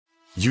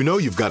You know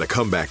you've got a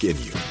comeback in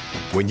you.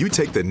 When you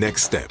take the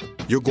next step,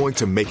 you're going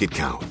to make it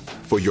count.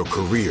 For your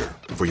career,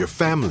 for your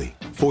family,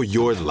 for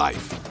your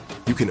life.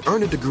 You can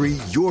earn a degree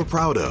you're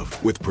proud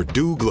of with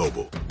Purdue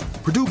Global.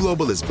 Purdue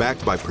Global is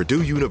backed by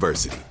Purdue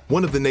University,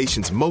 one of the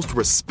nation's most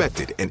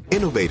respected and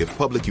innovative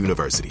public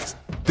universities.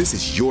 This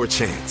is your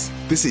chance.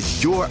 This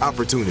is your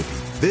opportunity.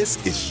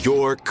 This is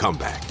your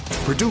comeback.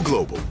 Purdue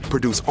Global,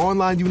 Purdue's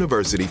online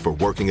university for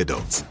working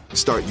adults.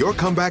 Start your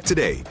comeback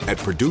today at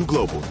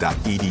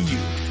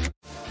purdueglobal.edu.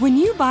 When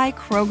you buy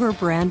Kroger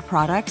brand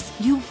products,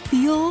 you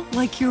feel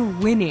like you're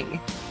winning.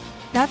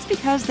 That's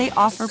because they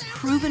offer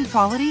proven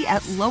quality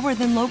at lower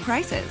than low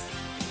prices.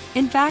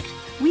 In fact,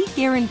 we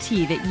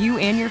guarantee that you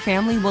and your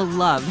family will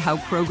love how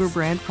Kroger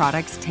brand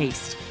products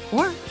taste,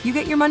 or you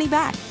get your money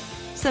back.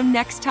 So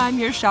next time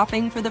you're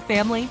shopping for the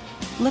family,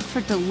 look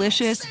for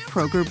delicious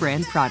Kroger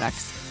brand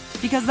products,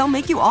 because they'll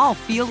make you all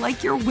feel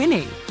like you're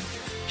winning.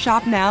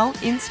 Shop now,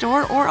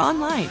 in-store, or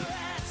online.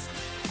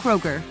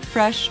 Kroger,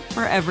 fresh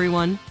for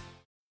everyone.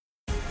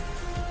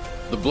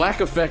 The Black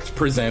Effect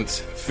presents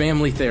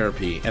Family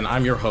Therapy, and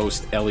I'm your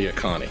host, Elliot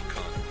Connie.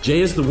 Jay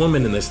is the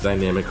woman in this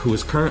dynamic who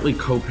is currently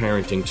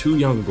co-parenting 2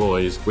 young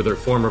boys with her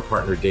former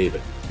partner,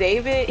 David.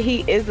 David,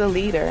 he is a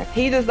leader.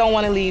 He just don't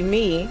want to leave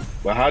me.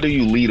 But how do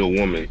you lead a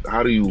woman?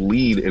 How do you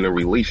lead in a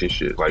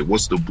relationship? Like,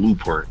 what's the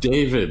blueprint?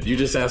 David, you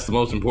just asked the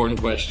most important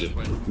question.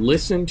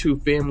 Listen to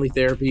Family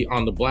Therapy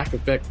on the Black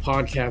Effect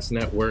Podcast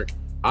Network,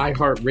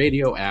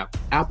 iHeartRadio app,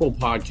 Apple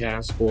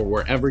Podcasts, or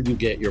wherever you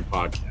get your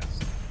podcasts.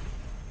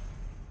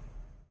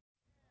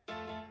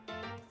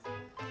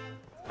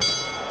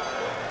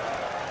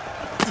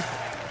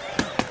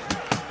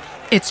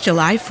 It's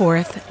July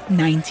 4th,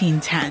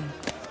 1910,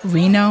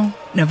 Reno,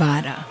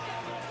 Nevada.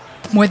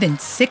 More than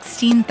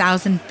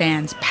 16,000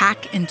 fans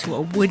pack into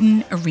a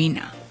wooden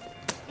arena,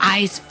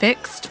 eyes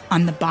fixed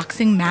on the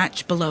boxing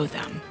match below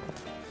them.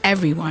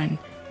 Everyone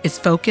is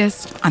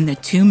focused on the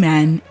 2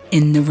 men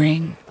in the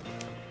ring.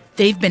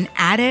 They've been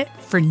at it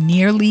for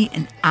nearly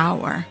an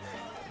hour,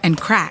 and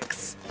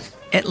cracks,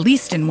 at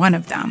least in one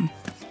of them,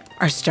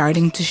 are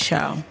starting to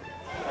show.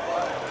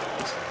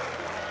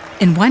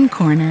 In one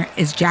corner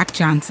is Jack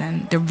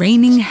Johnson, the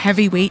reigning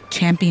heavyweight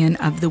champion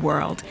of the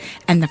world,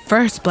 and the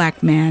first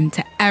black man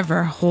to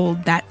ever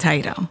hold that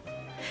title.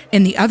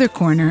 In the other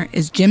corner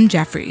is Jim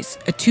Jeffries,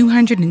 a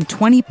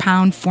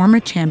 220-pound former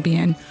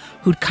champion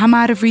who'd come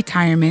out of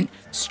retirement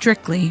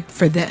strictly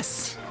for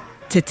this,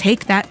 to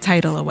take that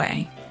title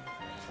away.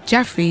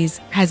 Jeffries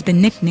has been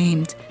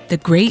nicknamed the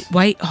Great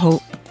White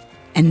Hope,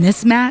 and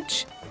this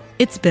match,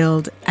 it's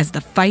billed as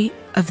the fight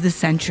of the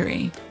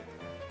century.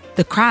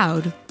 The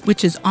crowd,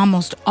 which is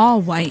almost all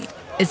white,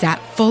 is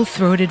at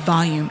full-throated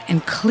volume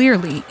and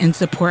clearly in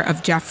support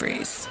of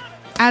Jeffries,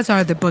 as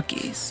are the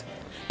bookies.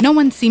 No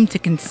one seemed to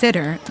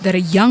consider that a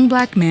young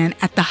black man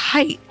at the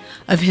height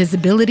of his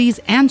abilities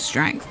and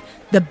strength,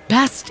 the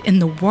best in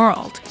the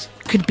world,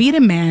 could beat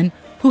a man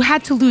who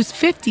had to lose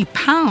 50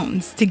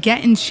 pounds to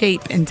get in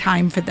shape in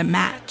time for the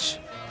match.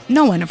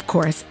 No one, of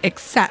course,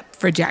 except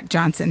for Jack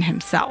Johnson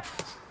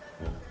himself.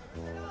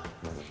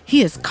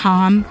 He is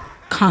calm,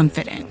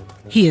 confident.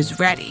 He is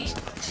ready.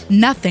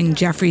 Nothing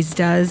Jeffries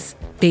does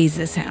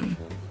phases him.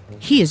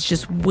 He is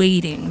just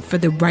waiting for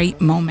the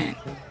right moment.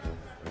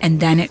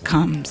 And then it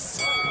comes.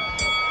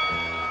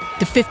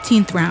 The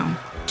 15th round,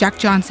 Jack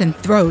Johnson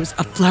throws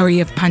a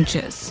flurry of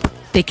punches.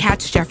 They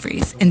catch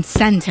Jeffries and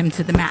send him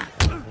to the mat.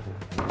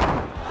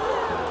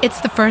 It's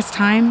the first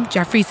time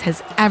Jeffries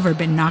has ever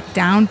been knocked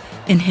down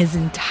in his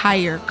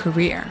entire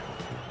career.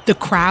 The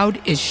crowd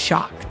is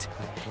shocked.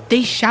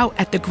 They shout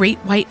at the Great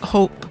White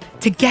Hope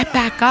to get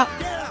back up.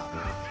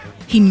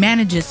 He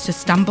manages to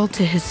stumble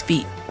to his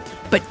feet,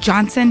 but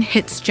Johnson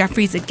hits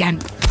Jeffries again.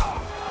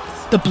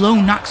 The blow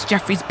knocks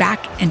Jeffries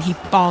back and he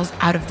falls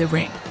out of the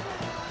ring.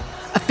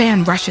 A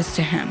fan rushes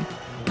to him,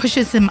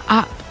 pushes him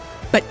up,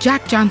 but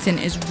Jack Johnson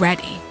is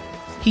ready.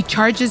 He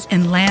charges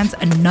and lands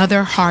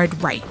another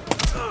hard right.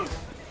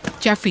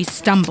 Jeffries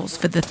stumbles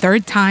for the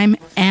 3rd time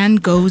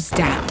and goes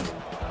down.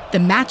 The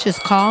match is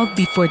called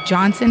before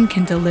Johnson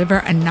can deliver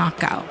a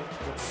knockout,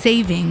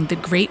 saving the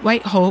Great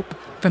White Hope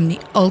from the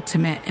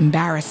ultimate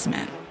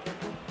embarrassment.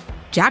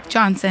 Jack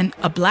Johnson,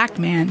 a black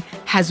man,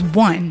 has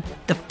won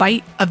the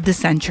fight of the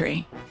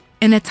century.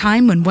 In a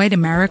time when white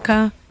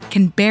America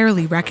can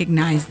barely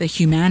recognize the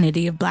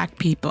humanity of black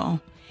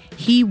people,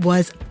 he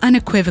was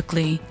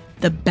unequivocally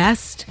the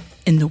best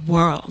in the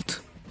world.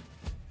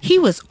 He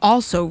was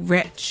also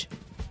rich.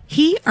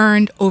 He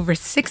earned over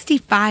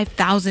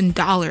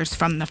 $65,000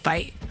 from the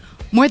fight,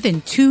 more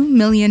than $2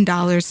 million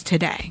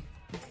today.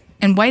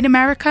 And white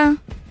America,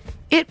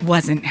 it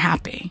wasn't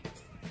happy.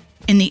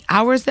 In the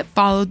hours that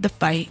followed the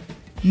fight,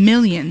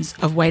 millions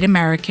of white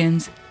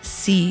Americans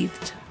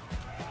seethed.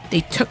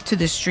 They took to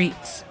the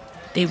streets.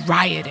 They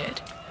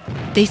rioted.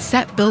 They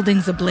set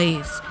buildings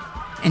ablaze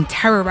and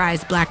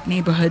terrorized black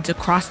neighborhoods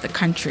across the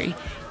country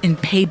in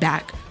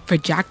payback for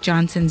Jack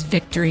Johnson's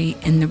victory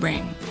in the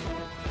ring.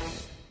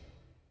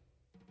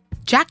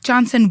 Jack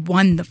Johnson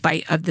won the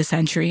fight of the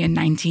century in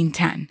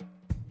 1910.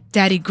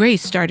 Daddy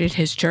Grace started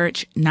his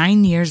church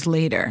 9 years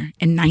later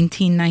in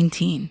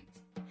 1919.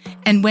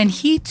 And when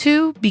he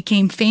too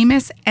became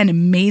famous and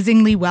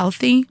amazingly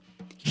wealthy,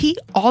 he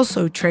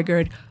also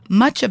triggered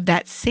much of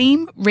that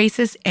same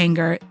racist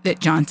anger that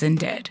Johnson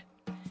did.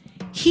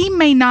 He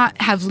may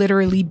not have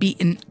literally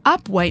beaten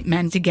up white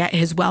men to get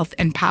his wealth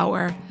and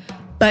power,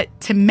 but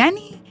to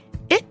many,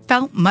 it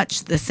felt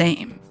much the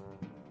same.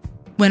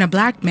 When a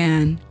black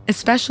man,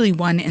 especially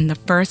one in the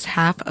first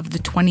half of the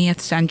 20th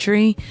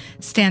century,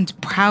 stands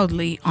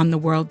proudly on the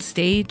world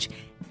stage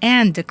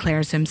and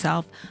declares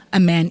himself a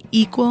man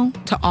equal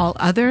to all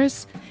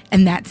others,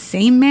 and that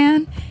same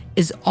man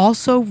is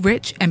also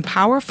rich and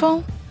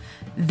powerful,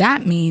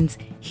 that means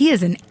he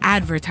is an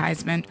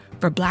advertisement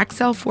for black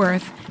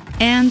self-worth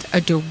and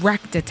a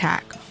direct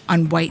attack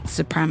on white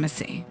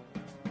supremacy.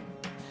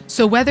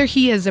 So whether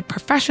he is a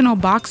professional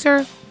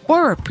boxer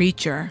or a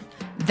preacher,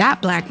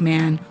 that black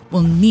man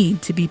will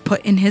need to be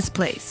put in his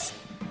place.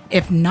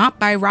 If not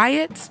by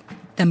riots,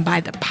 then by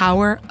the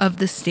power of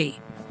the state.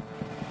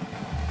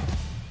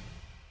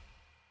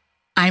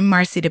 I'm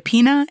Marcy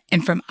DePina,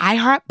 and from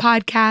iHeart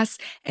Podcasts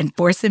and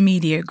Forza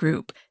Media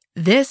Group,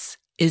 this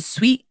is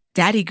Sweet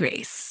Daddy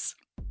Grace.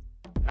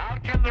 Now,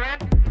 children,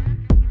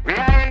 we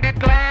are indeed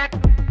glad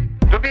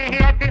to be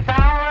here at this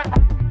hour.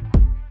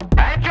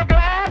 Aren't you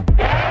glad?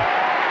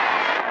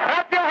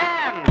 Clap your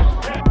hands.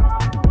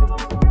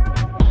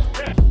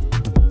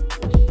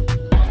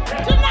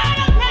 Tonight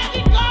I'm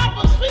thanking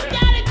God for Sweet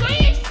Daddy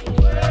Grace,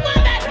 the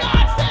one that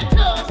God sent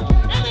to us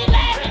in the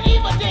last and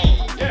evil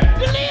days,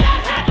 to lead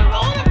us out the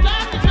road of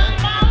darkness and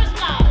marvelous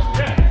light.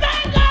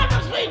 Thank God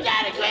for Sweet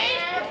Daddy Grace.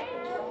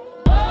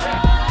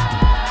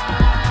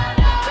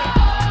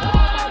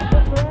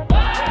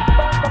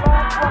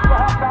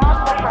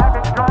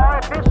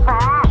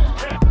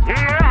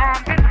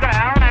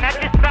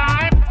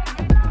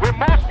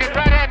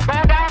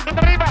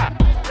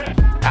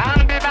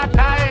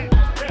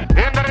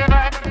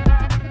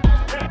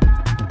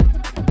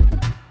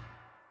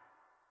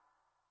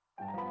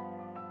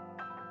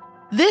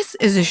 This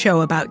is a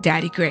show about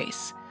Daddy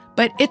Grace,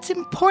 but it's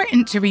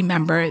important to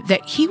remember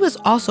that he was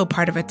also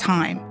part of a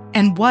time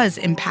and was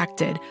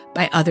impacted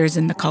by others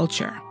in the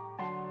culture.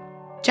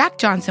 Jack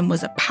Johnson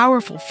was a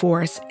powerful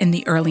force in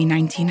the early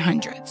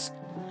 1900s.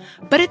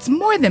 But it's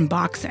more than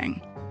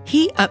boxing.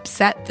 He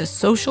upset the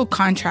social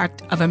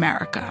contract of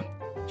America.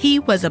 He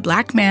was a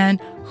black man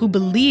who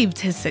believed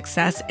his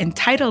success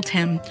entitled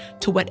him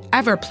to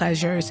whatever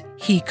pleasures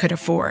he could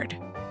afford.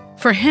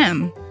 For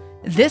him,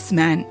 this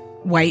meant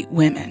white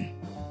women.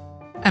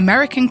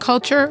 American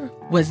culture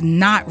was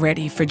not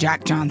ready for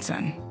Jack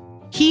Johnson.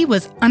 He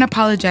was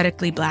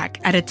unapologetically black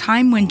at a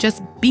time when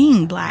just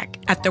being black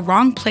at the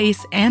wrong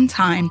place and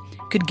time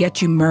could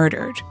get you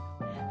murdered.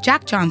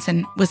 Jack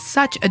Johnson was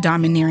such a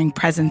domineering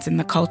presence in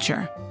the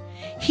culture.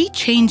 He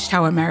changed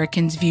how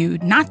Americans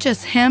viewed not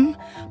just him,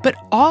 but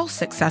all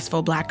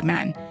successful black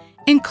men,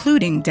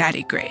 including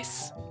Daddy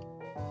Grace.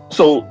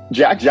 So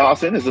Jack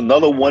Johnson is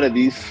another one of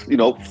these,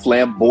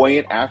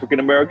 flamboyant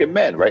African-American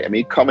men, right? I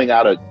mean, coming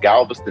out of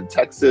Galveston,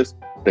 Texas,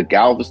 the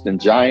Galveston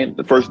Giant,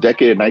 the first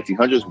decade of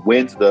 1900s,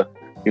 wins the,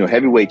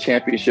 heavyweight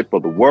championship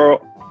of the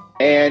world.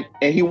 And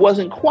he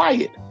wasn't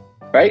quiet,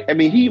 right? I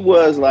mean, he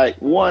was like,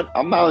 one,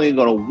 I'm not only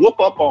going to whoop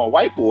up on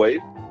white boys,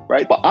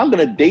 right? But I'm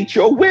going to date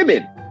your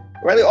women,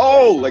 right?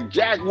 Oh, like,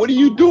 Jack, what are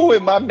you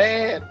doing, my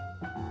man?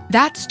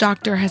 That's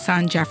Dr.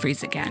 Hassan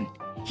Jeffries again.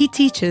 He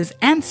teaches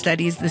and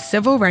studies the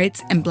civil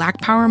rights and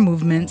Black Power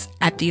movements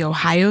at The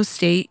Ohio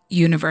State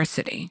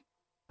University.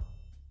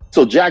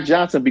 So Jack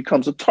Johnson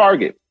becomes a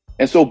target.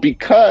 And so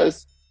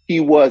because he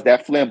was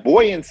that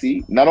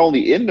flamboyancy, not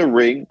only in the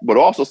ring, but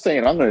also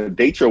saying, I'm going to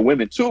date your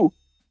women too,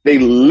 they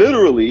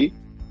literally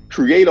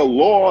create a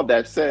law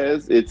that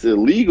says it's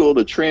illegal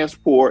to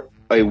transport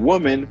a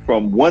woman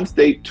from one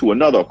state to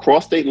another,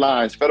 across state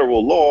lines,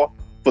 federal law,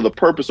 for the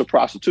purpose of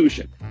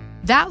prostitution.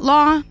 That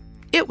law,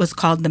 it was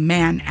called the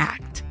Mann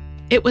Act.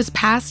 It was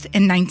passed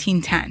in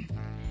 1910.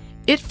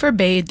 It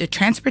forbade the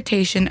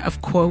transportation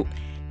of, quote,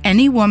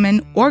 any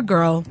woman or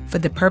girl for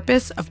the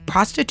purpose of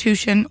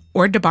prostitution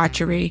or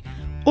debauchery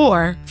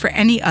or for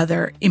any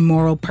other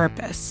immoral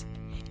purpose.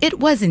 It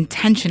was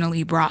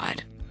intentionally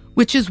broad,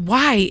 which is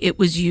why it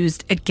was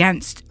used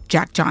against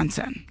Jack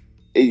Johnson.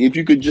 If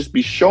you could just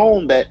be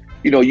shown that,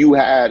 you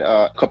had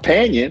a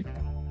companion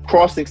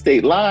crossing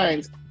state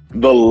lines,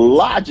 the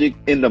logic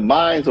in the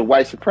minds of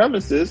white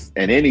supremacists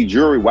and any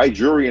jury, white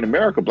jury in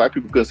America, black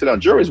people couldn't sit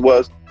on juries,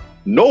 was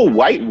no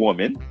white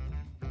woman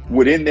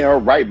would in their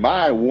right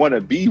mind want to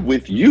be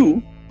with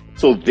you.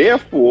 So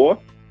therefore,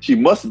 she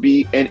must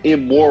be an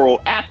immoral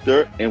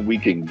actor and we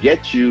can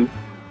get you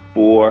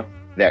for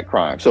that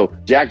crime. So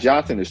Jack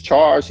Johnson is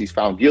charged, he's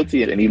found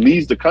guilty, and he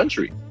leaves the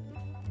country,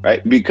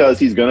 right? Because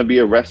he's going to be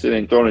arrested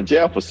and thrown in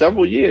jail for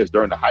several years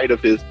during the height of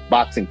his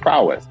boxing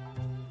prowess.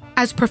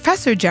 As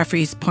Professor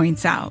Jeffries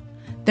points out,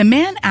 the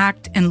Mann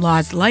Act and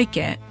laws like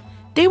it,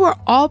 they were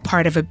all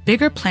part of a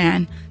bigger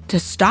plan to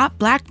stop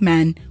black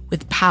men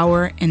with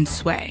power and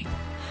sway.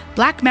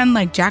 Black men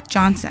like Jack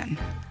Johnson,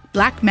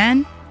 black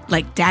men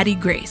like Daddy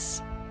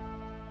Grace.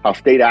 how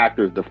state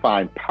actors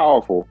define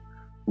powerful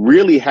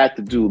really had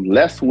to do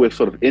less with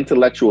sort of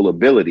intellectual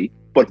ability,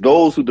 but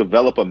those who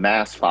develop a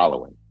mass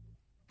following,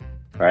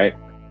 right?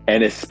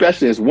 And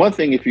especially, it's one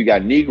thing if you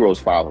got Negroes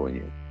following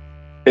you.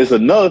 It's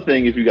another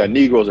thing if you got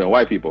Negroes and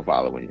white people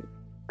following you.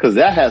 Because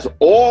that has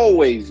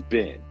always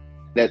been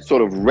that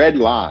sort of red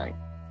line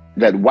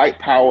that white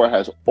power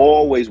has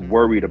always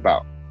worried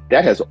about.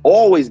 That has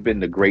always been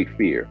the great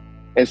fear.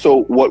 And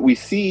so what we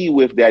see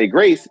with Daddy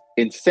Grace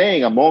in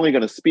saying, I'm only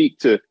going to speak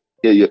to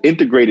your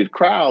integrated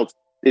crowds,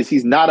 is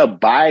he's not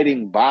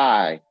abiding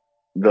by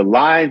the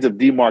lines of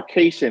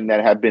demarcation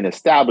that have been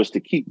established to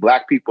keep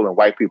Black people and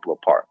white people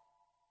apart.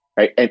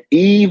 Right? And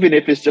even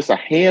if it's just a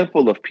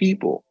handful of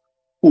people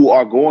who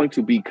are going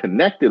to be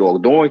connected or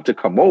going to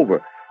come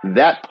over,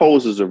 that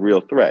poses a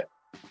real threat.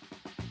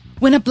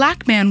 When a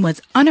Black man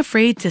was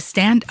unafraid to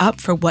stand up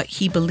for what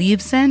he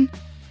believes in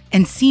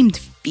and seemed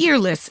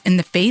fearless in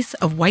the face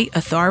of white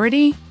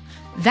authority,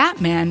 that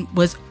man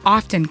was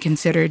often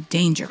considered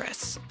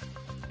dangerous,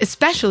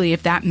 especially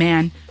if that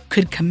man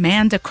could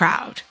command a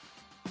crowd.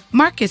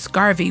 Marcus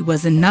Garvey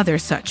was another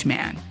such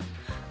man.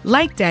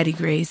 Like Daddy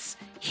Grace,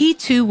 he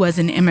too was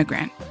an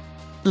immigrant.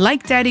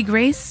 Like Daddy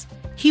Grace,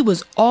 he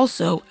was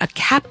also a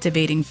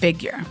captivating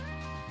figure.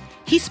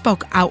 He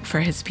spoke out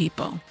for his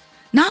people,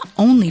 not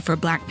only for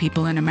Black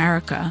people in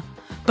America,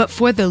 but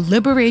for the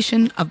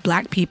liberation of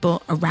Black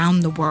people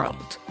around the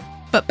world.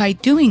 But by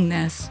doing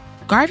this,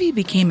 Garvey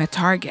became a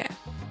target.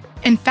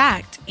 In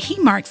fact, he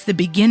marks the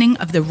beginning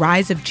of the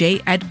rise of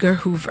J. Edgar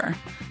Hoover,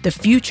 the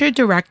future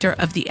director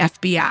of the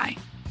FBI.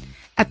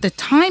 At the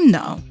time,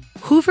 though,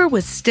 Hoover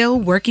was still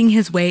working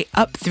his way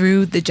up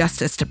through the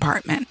Justice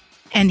Department,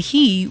 and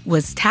he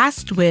was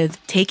tasked with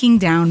taking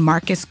down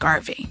Marcus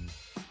Garvey.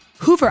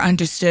 Hoover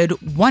understood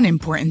one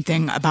important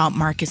thing about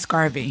Marcus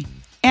Garvey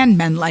and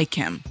men like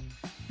him.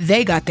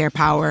 They got their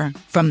power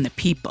from the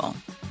people.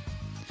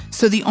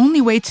 So the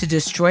only way to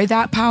destroy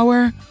that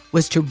power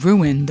was to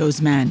ruin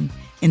those men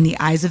in the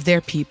eyes of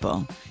their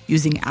people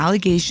using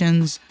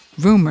allegations,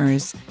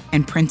 rumors,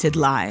 and printed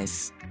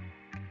lies.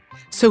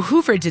 So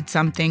Hoover did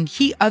something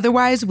he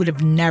otherwise would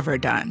have never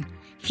done.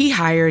 He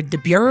hired the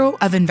Bureau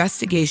of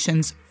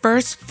Investigation's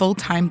first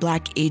full-time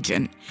Black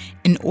agent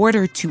in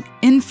order to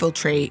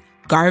infiltrate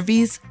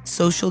Garvey's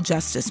social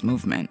justice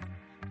movement.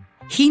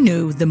 He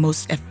knew the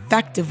most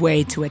effective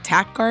way to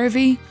attack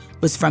Garvey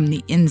was from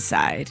the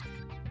inside.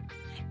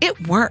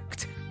 It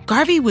worked.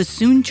 Garvey was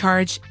soon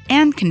charged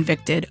and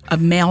convicted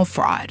of mail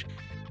fraud.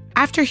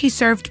 After he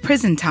served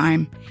prison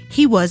time,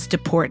 he was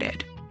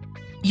deported.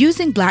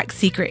 Using Black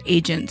secret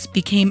agents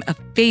became a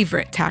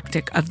favorite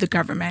tactic of the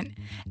government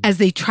as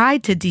they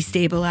tried to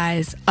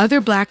destabilize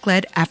other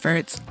Black-led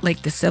efforts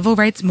like the Civil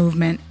Rights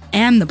Movement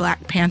and the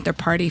Black Panther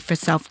Party for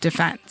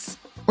self-defense,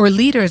 or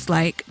leaders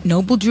like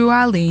Noble Drew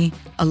Ali,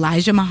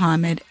 Elijah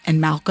Muhammad,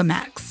 and Malcolm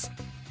X.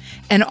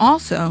 And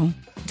also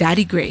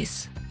Daddy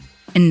Grace.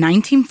 In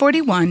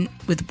 1941,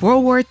 with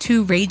World War II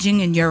raging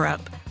in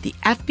Europe, the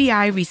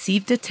FBI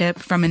received a tip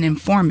from an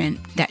informant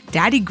that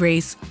Daddy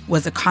Grace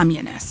was a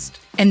communist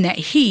and that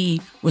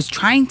he was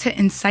trying to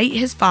incite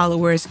his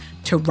followers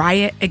to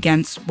riot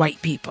against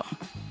white people.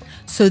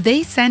 So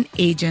they sent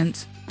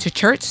agents to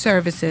church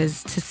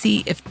services to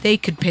see if they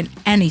could pin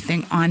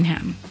anything on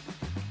him.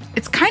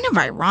 It's kind of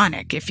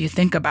ironic if you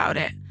think about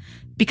it.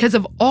 Because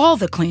of all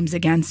the claims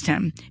against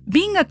him,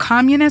 being a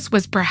communist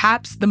was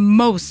perhaps the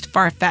most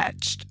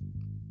far-fetched.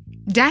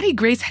 Daddy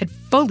Grace had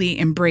fully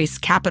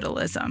embraced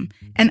capitalism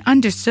and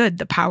understood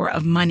the power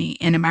of money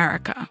in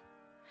America.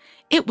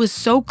 It was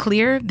so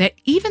clear that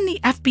even the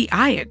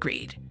FBI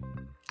agreed.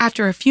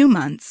 After a few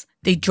months,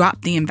 they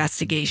dropped the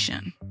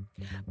investigation.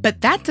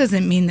 But that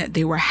doesn't mean that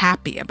they were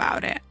happy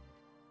about it.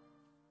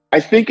 I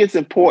think it's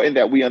important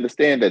that we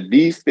understand that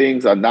these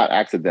things are not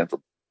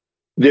accidental.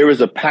 There is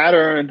a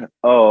pattern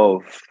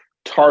of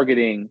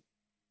targeting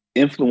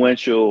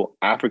influential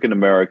African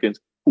Americans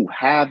who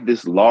have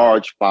this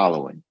large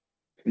following.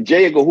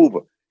 J. Edgar Hoover,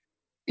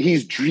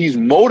 he's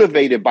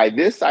motivated by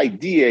this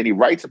idea, and he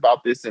writes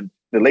about this in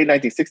the late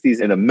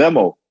 1960s in a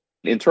memo,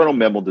 an internal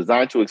memo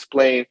designed to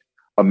explain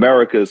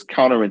America's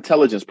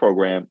counterintelligence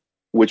program,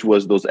 which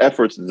was those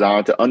efforts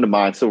designed to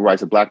undermine civil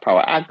rights and Black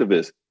power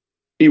activists.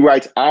 He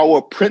writes,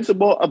 our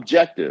principal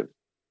objective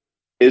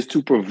is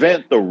to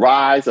prevent the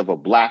rise of a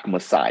Black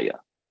Messiah.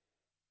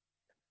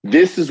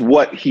 This is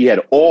what he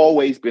had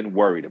always been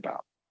worried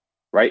about,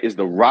 right? Is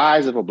the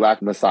rise of a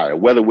Black Messiah,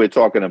 whether we're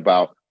talking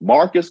about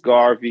Marcus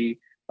Garvey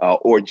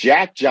or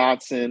Jack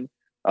Johnson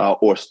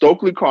or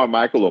Stokely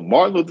Carmichael or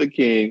Martin Luther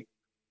King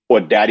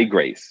or Daddy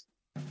Grace.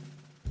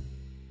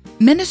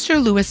 Minister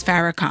Louis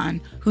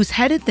Farrakhan, who's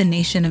headed the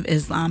Nation of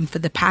Islam for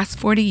the past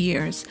 40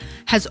 years,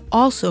 has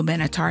also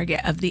been a target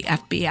of the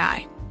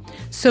FBI.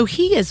 So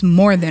he is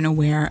more than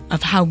aware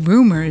of how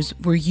rumors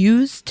were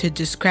used to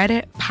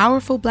discredit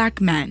powerful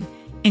Black men,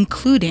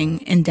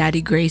 including in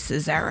Daddy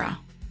Grace's era.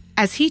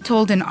 As he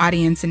told an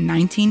audience in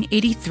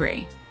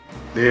 1983,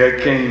 there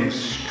came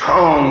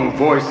strong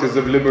voices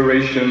of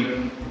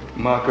liberation.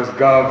 Marcus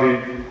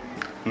Garvey,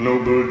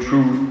 Noble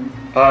Drew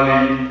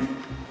Ali,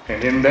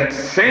 And in that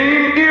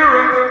same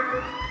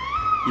era,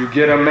 you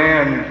get a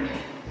man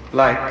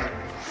like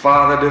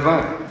Father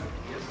Divine,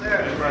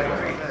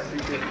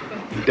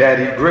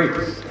 Daddy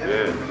Grace,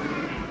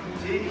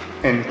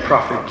 and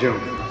Prophet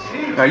Jones.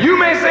 Now you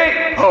may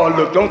say, oh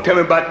look, don't tell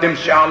me about them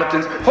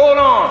charlatans. Hold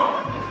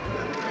on.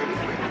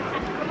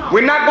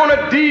 We're not going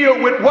to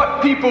deal with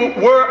what people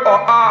were or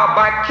are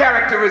by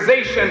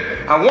characterization.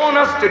 I want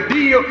us to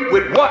deal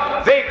with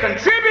what they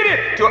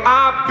contributed to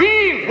our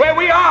being where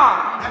we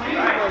are.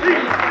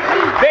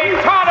 They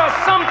taught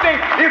us something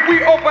if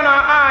we open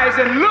our eyes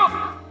and look.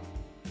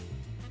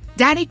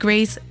 Daddy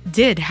Grace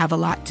did have a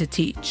lot to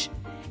teach,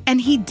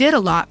 and he did a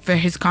lot for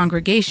his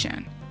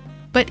congregation.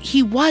 But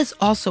he was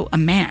also a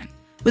man,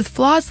 with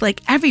flaws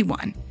like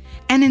everyone,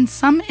 and in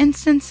some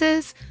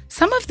instances,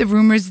 some of the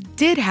rumors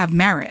did have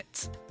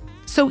merits.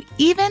 So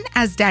even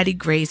as Daddy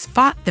Grace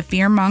fought the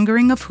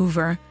fear-mongering of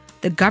Hoover,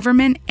 the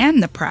government,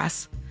 and the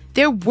press,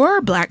 there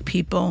were Black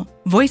people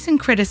voicing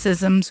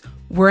criticisms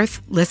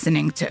worth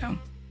listening to.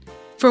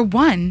 For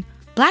one,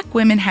 Black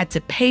women had to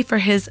pay for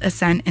his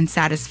ascent and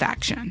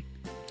satisfaction.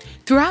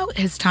 Throughout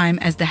his time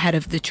as the head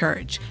of the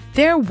church,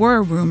 there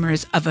were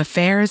rumors of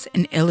affairs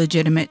and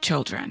illegitimate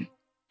children.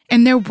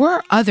 And there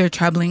were other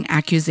troubling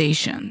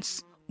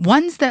accusations,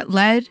 ones that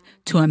led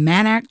to a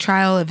Mann Act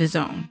trial of his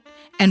own,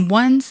 and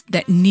ones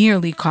that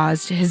nearly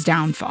caused his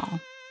downfall.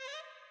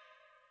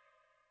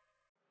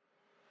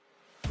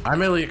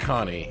 I'm Elliot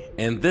Connie,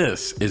 and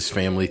this is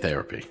Family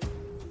Therapy.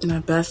 My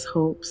best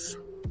hopes,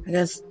 I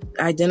guess,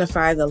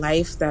 identify the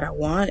life that I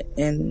want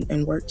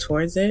and work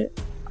towards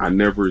it. I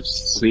never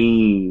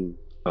seen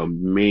a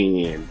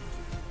man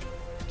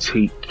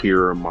take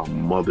care of my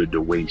mother the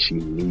way she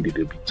needed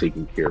to be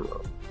taken care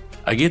of.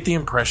 I get the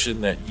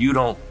impression that you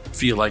don't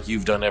feel like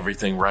you've done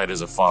everything right as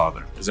a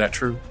father. Is that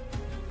true?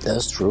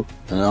 That's true,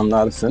 and I'm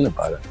not offended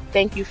by that.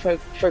 Thank you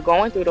for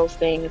going through those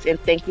things, and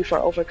thank you for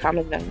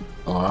overcoming them.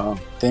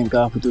 Thank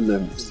God for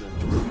deliverance.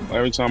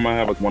 Every time I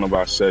have one of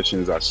our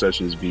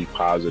sessions be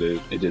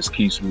positive. It just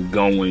keeps me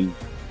going.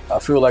 I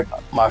feel like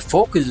my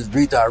focus is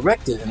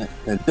redirected in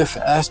a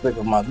different aspect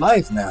of my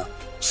life now.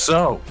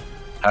 So,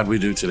 how'd we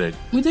do today?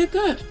 We did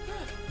good.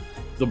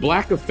 The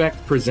Black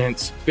Effect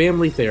presents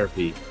Family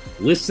Therapy.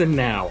 Listen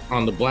now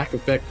on the Black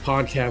Effect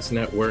Podcast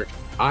Network,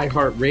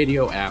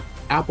 iHeartRadio app,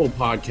 Apple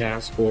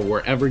Podcasts, or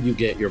wherever you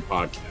get your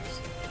podcasts.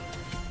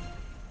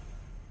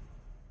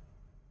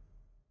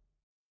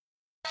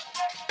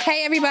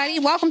 Hey everybody,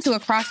 welcome to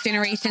Across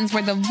Generations,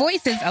 where the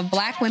voices of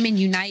Black women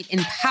unite in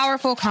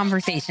powerful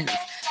conversations.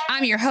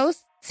 I'm your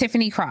host,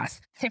 Tiffany Cross.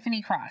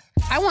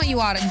 I want you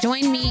all to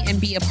join me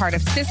and be a part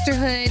of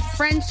sisterhood,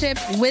 friendship,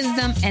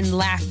 wisdom, and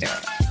laughter.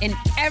 In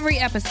every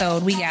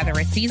episode, we gather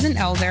a seasoned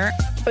elder.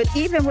 But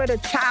even with a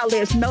child,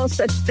 there's no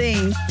such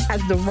thing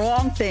as the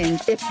wrong thing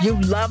if you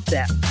love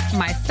them.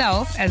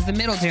 Myself, as the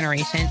middle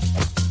generation.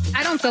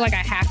 I don't feel like I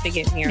have to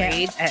get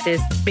married at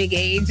this big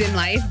age in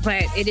life,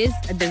 but it is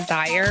a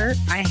desire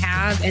I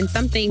have and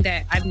something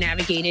that I've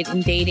navigated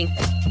in dating.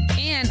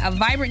 And a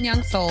vibrant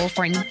young soul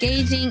for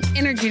engaging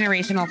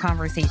intergenerational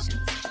conversations.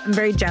 I'm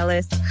very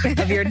jealous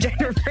of your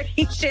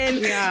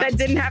generation that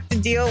didn't have to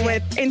deal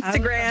with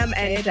Instagram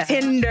and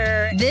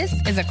Tinder. This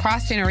is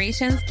Across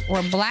Generations,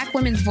 where Black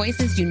women's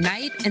voices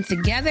unite, and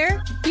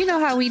together, you know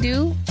how we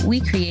do, we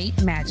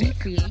create magic.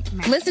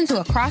 Listen to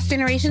Across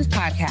Generations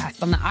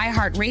podcast on the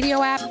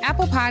iHeartRadio app,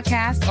 Apple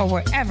Podcasts, or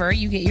wherever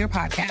you get your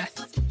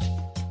podcasts.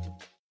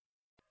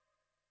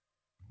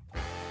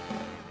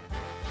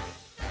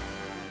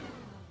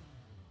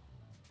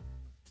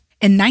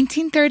 In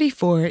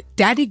 1934,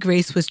 Daddy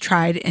Grace was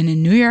tried in a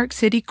New York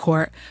City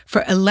court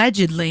for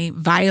allegedly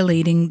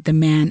violating the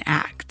Mann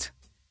Act.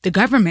 The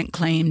government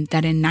claimed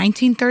that in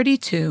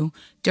 1932,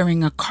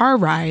 during a car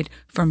ride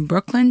from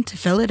Brooklyn to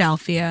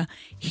Philadelphia,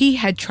 he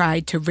had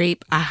tried to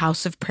rape a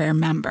House of Prayer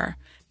member,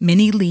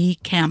 Minnie Lee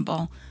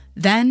Campbell,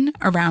 then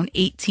around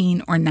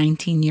 18 or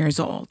 19 years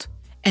old,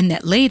 and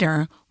that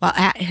later, while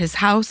at his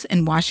house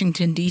in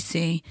Washington,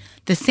 D.C.,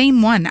 the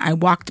same one I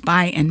walked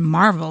by and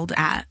marveled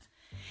at,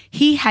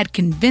 he had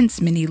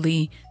convinced Minnie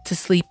Lee to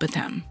sleep with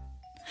him.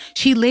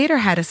 She later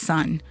had a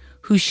son,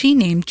 who she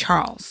named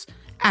Charles,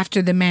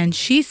 after the man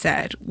she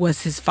said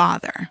was his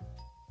father.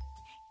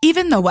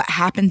 Even though what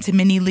happened to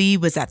Minnie Lee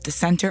was at the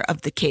center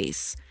of the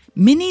case,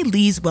 Minnie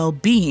Lee's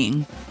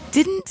well-being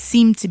didn't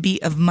seem to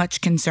be of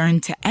much concern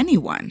to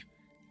anyone,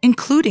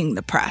 including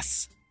the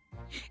press.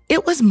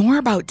 It was more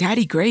about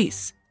Daddy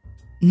Grace.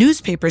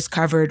 Newspapers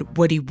covered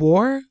what he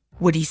wore,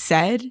 what he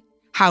said,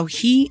 how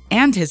he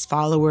and his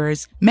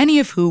followers, many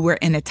of who were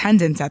in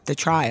attendance at the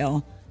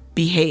trial,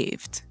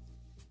 behaved.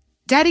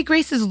 Daddy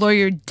Grace's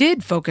lawyer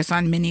did focus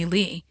on Minnie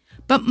Lee,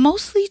 but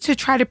mostly to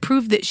try to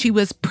prove that she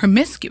was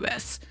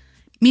promiscuous,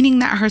 meaning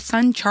that her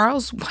son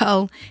Charles,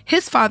 well,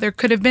 his father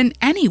could have been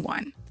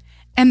anyone.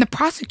 And the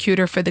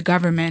prosecutor for the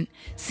government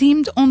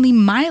seemed only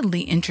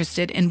mildly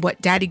interested in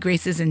what Daddy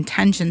Grace's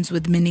intentions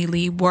with Minnie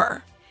Lee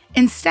were.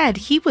 Instead,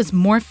 he was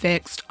more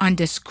fixed on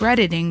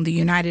discrediting the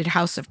United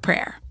House of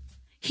Prayer.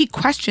 He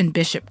questioned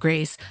Bishop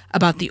Grace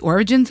about the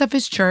origins of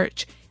his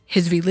church,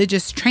 his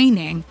religious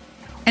training,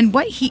 and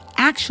what he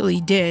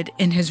actually did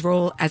in his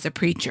role as a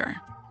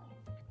preacher.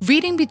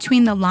 Reading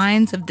between the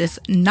lines of this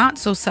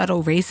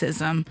not-so-subtle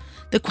racism,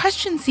 the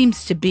question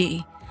seems to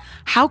be,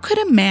 how could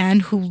a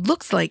man who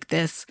looks like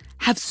this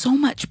have so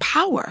much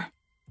power?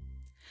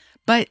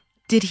 But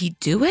did he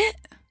do it?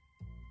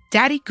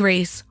 Daddy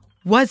Grace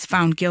was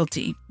found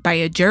guilty by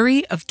a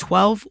jury of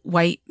 12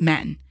 white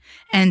men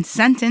and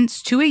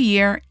sentenced to a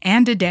year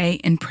and a day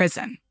in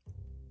prison.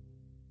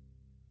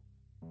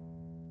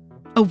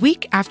 A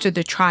week after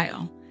the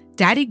trial,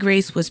 Daddy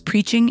Grace was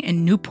preaching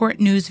in Newport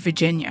News,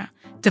 Virginia,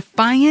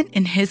 defiant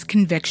in his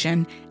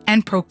conviction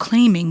and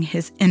proclaiming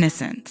his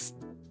innocence.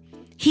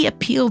 He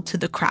appealed to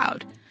the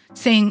crowd,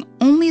 saying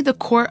only the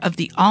court of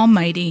the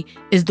Almighty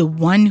is the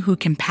one who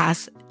can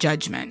pass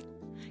judgment.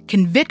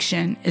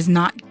 Conviction is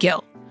not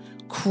guilt.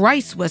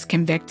 Christ was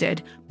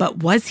convicted,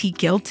 but was he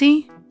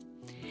guilty?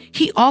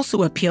 He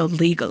also appealed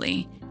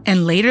legally,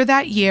 and later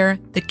that year,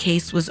 the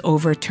case was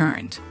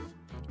overturned.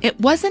 It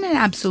wasn't an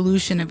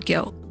absolution of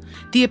guilt.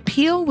 The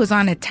appeal was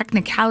on a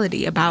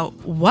technicality about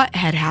what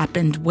had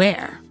happened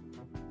where.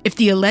 If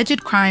the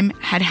alleged crime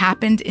had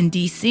happened in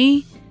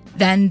D.C.,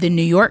 then the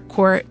New York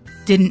court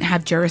didn't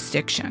have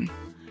jurisdiction.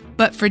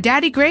 But for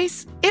Daddy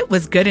Grace, it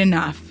was good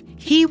enough.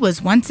 He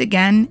was once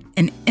again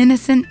an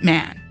innocent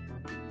man.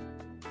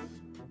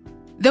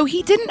 Though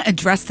he didn't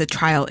address the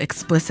trial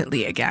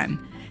explicitly again,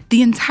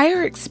 the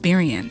entire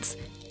experience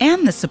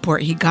and the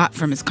support he got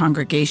from his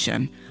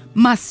congregation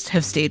must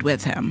have stayed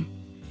with him.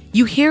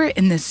 You hear it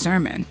in this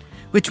sermon,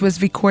 which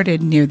was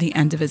recorded near the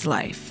end of his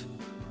life.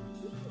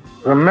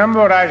 Remember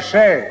what I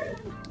say.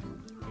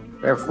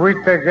 If we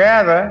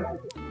together,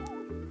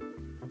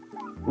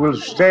 we'll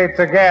stay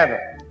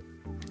together.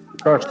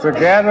 Because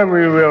together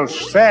we will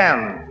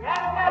stand.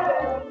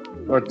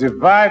 But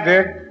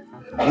divided,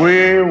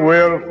 we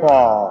will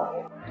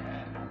fall.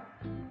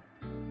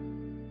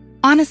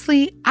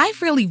 Honestly,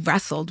 I've really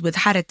wrestled with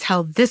how to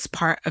tell this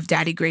part of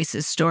Daddy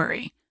Grace's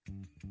story.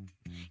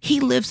 He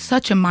lived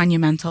such a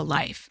monumental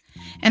life,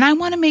 and I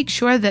want to make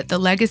sure that the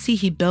legacy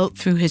he built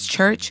through his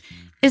church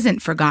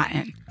isn't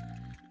forgotten.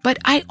 But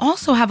I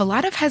also have a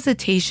lot of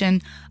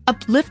hesitation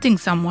uplifting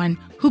someone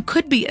who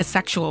could be a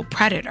sexual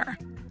predator.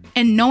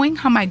 And knowing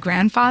how my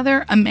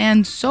grandfather, a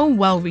man so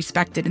well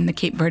respected in the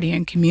Cape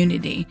Verdean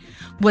community,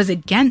 was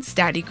against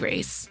Daddy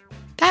Grace,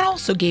 that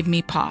also gave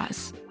me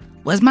pause.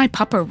 Was my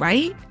papa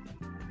right?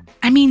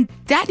 I mean,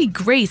 Daddy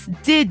Grace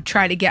did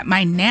try to get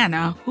my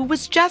Nana, who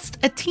was just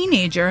a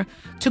teenager,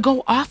 to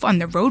go off on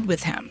the road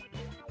with him.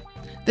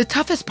 The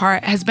toughest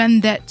part has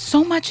been that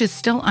so much is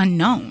still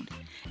unknown,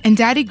 and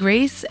Daddy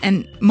Grace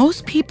and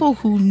most people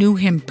who knew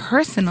him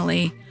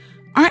personally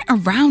aren't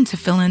around to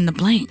fill in the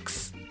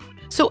blanks.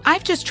 So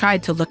I've just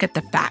tried to look at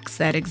the facts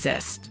that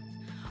exist.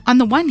 On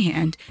the one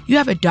hand, you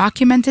have a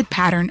documented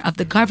pattern of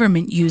the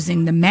government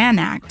using the Mann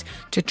Act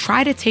to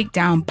try to take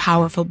down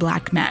powerful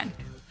Black men.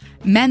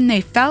 Men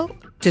they felt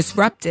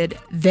disrupted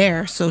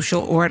their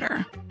social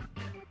order.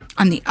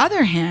 On the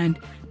other hand,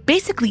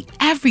 basically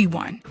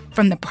everyone,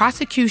 from the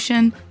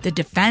prosecution, the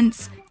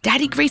defense,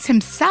 Daddy Grace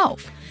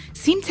himself,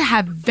 seemed to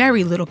have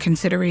very little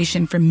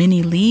consideration for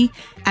Minnie Lee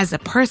as a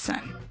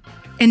person.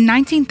 In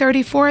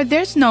 1934,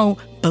 there's no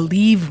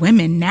believe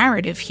women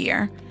narrative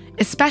here,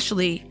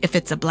 especially if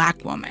it's a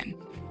Black woman.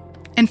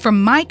 And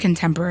from my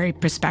contemporary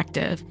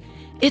perspective,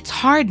 it's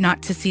hard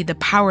not to see the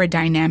power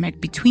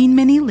dynamic between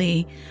Minnie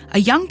Lee, a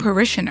young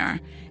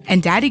parishioner,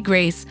 and Daddy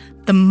Grace,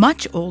 the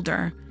much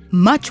older,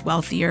 much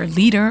wealthier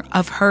leader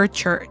of her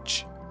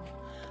church.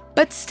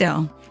 But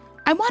still,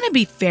 I want to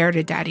be fair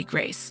to Daddy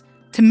Grace,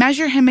 to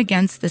measure him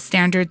against the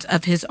standards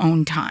of his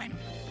own time.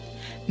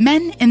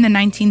 Men in the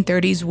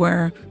 1930s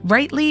were,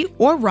 rightly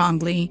or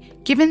wrongly,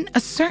 given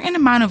a certain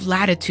amount of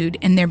latitude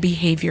in their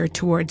behavior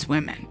towards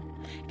women.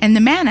 And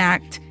the Mann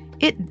Act,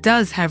 it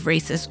does have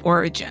racist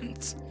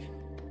origins.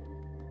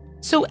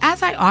 So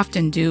as I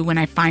often do when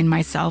I find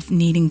myself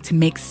needing to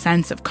make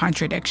sense of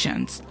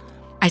contradictions,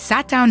 I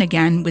sat down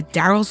again with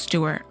Daryl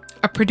Stewart,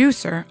 a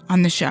producer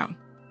on the show.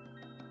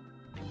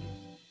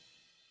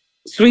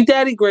 Sweet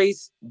Daddy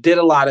Grace did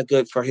a lot of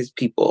good for his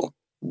people.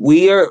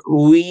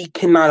 We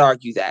cannot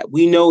argue that.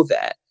 We know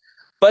that.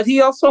 But he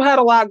also had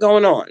a lot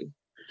going on.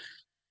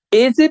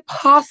 Is it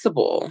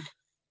possible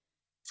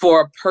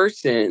for a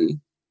person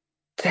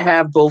to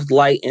have both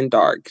light and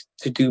dark,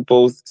 to do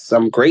both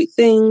some great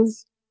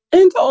things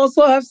and to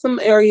also have some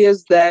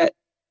areas that,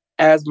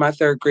 as my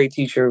third grade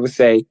teacher would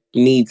say,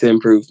 needs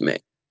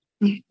improvement?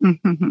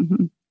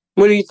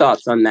 What are your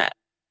thoughts on that?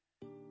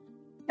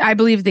 I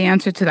believe the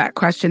answer to that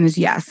question is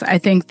yes. I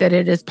think that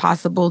it is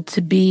possible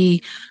to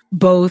be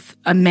both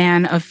a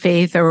man of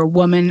faith or a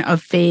woman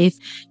of faith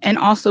and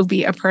also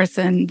be a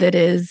person that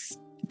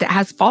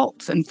has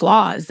faults and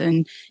flaws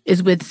and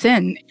is with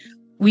sin.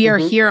 We are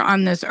here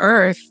on this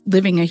earth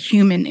living a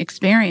human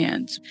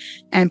experience.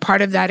 And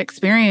part of that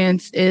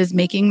experience is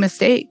making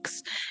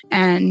mistakes.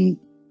 And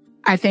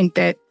I think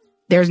that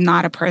there's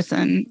not a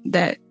person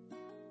that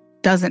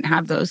doesn't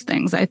have those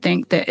things. I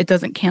think that it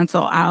doesn't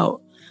cancel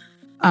out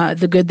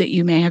the good that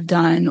you may have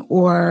done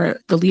or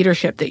the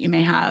leadership that you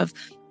may have.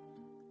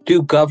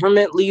 Do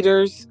government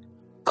leaders,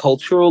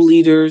 cultural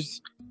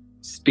leaders,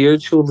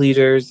 spiritual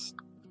leaders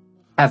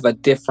have a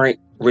different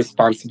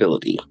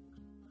responsibility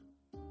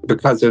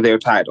because of their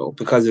title,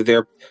 because of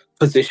their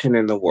position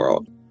in the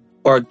world?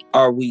 Or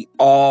are we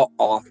all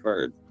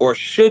offered, or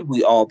should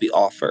we all be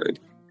offered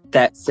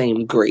that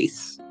same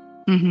grace?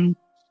 Mm-hmm.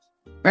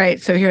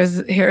 Right. So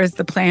here's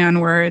the play on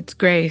words,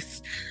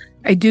 grace.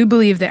 I do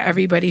believe that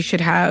everybody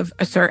should have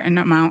a certain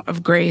amount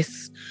of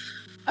grace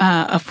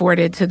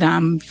afforded to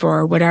them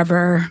for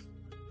whatever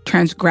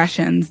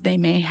transgressions they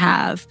may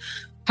have.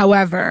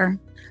 However,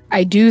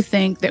 I do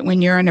think that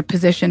when you're in a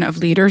position of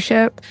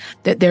leadership,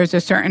 that there's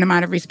a certain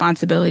amount of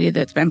responsibility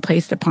that's been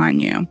placed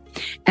upon you.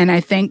 And I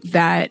think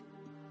that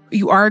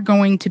you are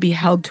going to be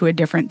held to a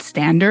different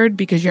standard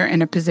because you're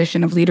in a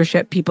position of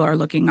leadership. People are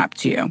looking up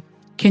to you.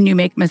 Can you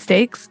make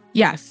mistakes?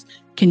 Yes.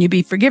 Can you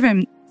be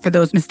forgiven for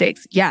those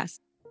mistakes? Yes.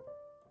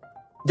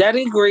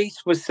 Daddy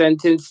Grace was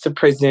sentenced to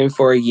prison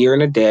for 1 year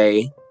and a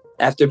day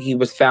after he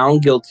was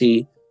found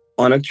guilty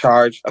on a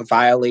charge of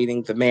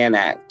violating the Mann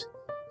Act.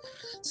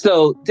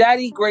 So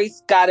Daddy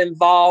Grace got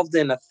involved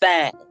in a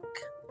thing.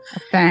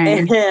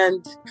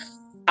 And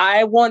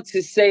I want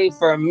to say,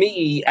 for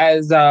me,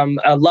 as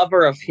a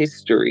lover of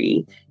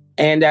history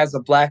and as a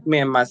Black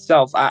man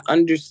myself, I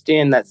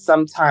understand that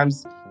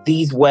sometimes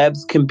these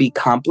webs can be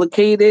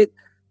complicated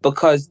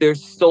because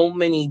there's so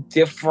many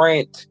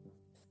different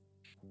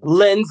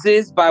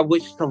lenses by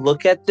which to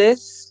look at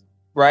this,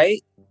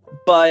 right?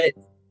 But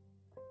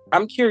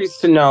I'm curious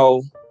to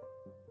know,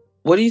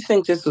 what do you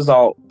think this was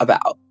all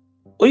about?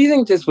 What do you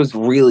think this was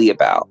really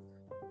about?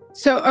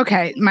 So,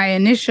 okay, my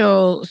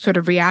initial sort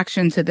of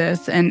reaction to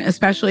this, and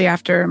especially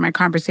after my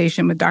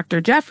conversation with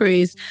Dr.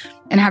 Jeffries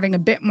and having a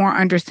bit more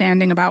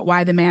understanding about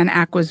why the Mann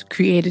Act was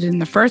created in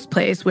the first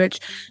place,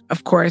 which,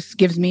 of course,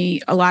 gives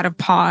me a lot of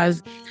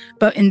pause.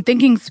 But in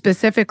thinking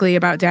specifically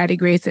about Daddy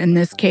Grace in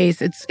this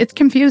case, it's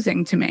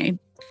confusing to me.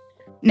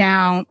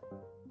 Now,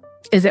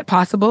 is it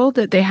possible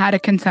that they had a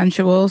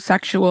consensual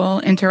sexual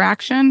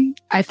interaction?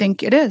 I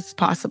think it is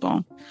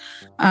possible.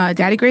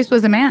 Daddy Grace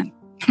was a man.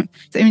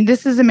 I mean,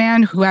 this is a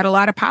man who had a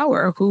lot of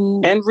power,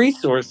 and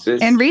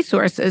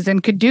resources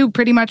and could do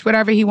pretty much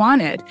whatever he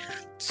wanted.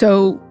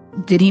 So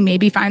did he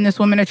maybe find this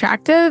woman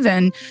attractive?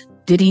 And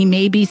did he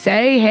maybe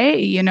say,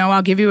 hey,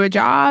 I'll give you a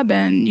job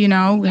and,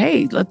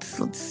 hey,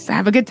 let's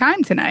have a good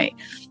time tonight.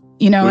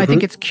 I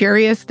think it's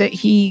curious that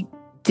he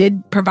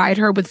did provide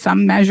her with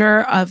some measure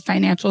of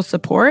financial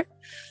support,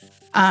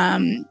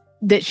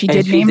 that she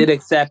did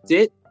accept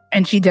it.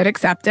 And she did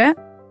accept it.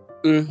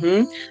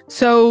 Mm-hmm.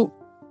 So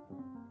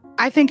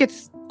I think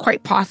it's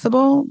quite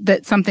possible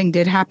that something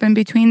did happen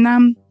between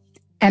them.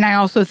 And I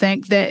also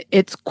think that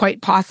it's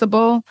quite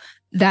possible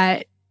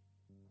that,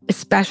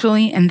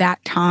 especially in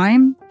that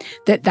time,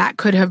 that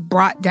could have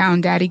brought down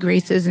Daddy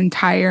Grace's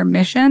entire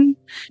mission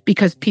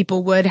because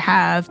people would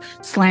have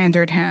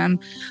slandered him.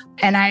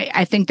 And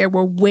I think there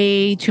were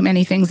way too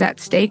many things at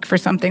stake for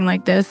something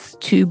like this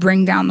to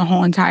bring down the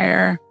whole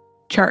entire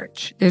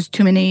church. There's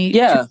too many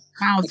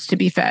mouths to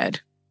be fed.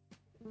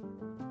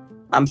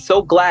 I'm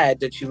so glad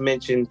that you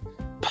mentioned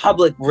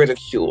public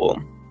ridicule.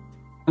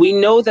 We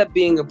know that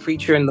being a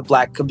preacher in the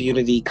Black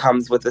community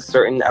comes with a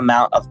certain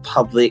amount of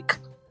public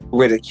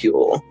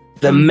ridicule.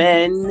 The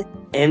men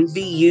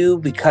envy you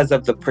because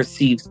of the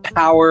perceived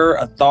power,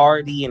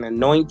 authority, and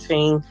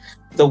anointing.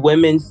 The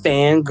women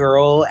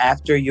fangirl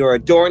after you're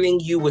adorning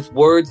you with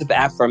words of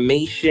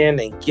affirmation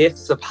and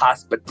gifts of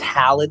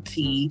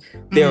hospitality,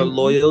 their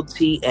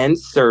loyalty and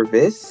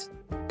service.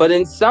 But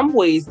in some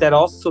ways, that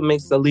also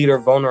makes the leader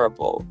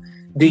vulnerable.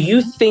 Do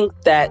you think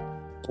that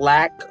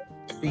Black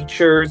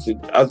preachers and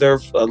other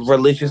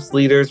religious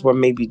leaders were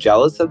maybe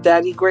jealous of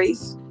Daddy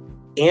Grace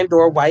and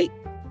or white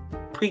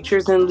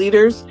preachers and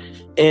leaders?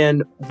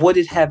 And would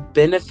it have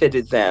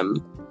benefited them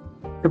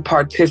to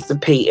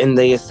participate in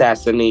the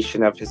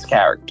assassination of his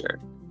character?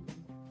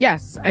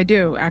 Yes, I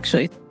do,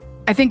 actually.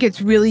 I think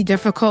it's really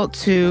difficult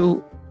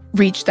to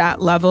reach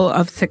that level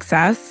of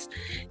success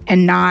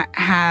and not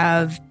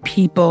have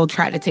people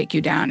try to take you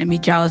down and be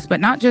jealous,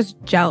 but not just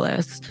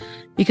jealous.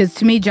 Because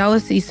to me,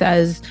 jealousy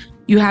says,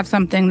 you have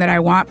something that I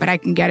want, but I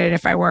can get it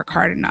if I work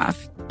hard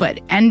enough. But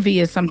envy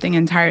is something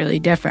entirely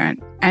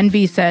different.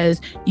 Envy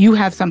says, you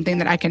have something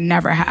that I can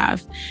never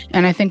have.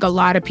 And I think a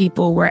lot of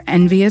people were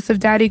envious of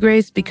Daddy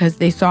Grace because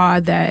they saw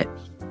that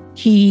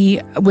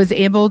he was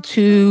able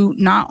to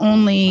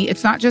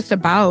it's not just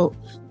about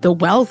the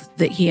wealth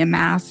that he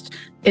amassed,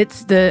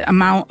 it's the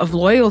amount of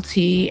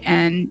loyalty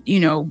and,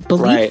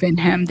 belief in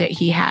him that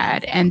he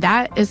had. And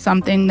that is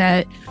something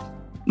that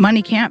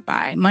money can't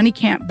buy. Money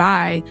can't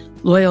buy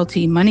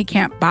loyalty. Money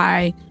can't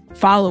buy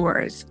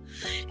followers.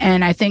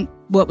 And I think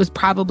what was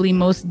probably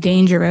most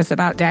dangerous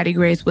about Daddy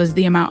Grace was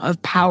the amount of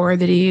power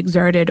that he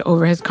exerted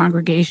over his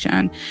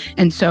congregation.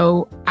 And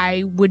so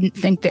I wouldn't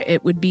think that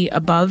it would be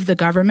above the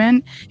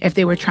government if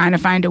they were trying to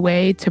find a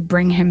way to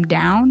bring him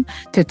down,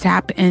 to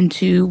tap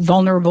into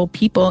vulnerable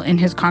people in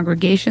his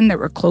congregation that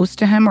were close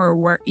to him or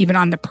were even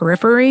on the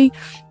periphery,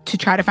 to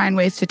try to find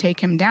ways to take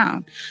him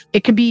down.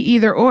 It could be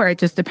either or. It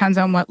just depends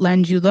on what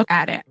lens you look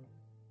at it.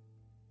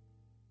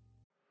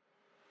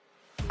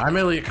 I'm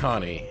Elliot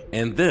Connie,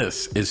 and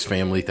this is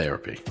Family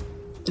Therapy.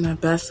 My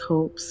best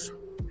hopes,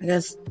 I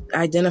guess,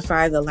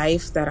 identify the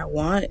life that I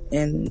want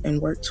and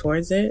work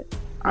towards it.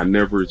 I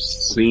never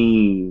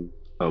seen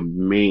a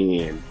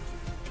man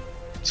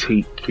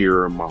take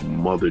care of my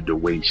mother the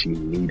way she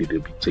needed to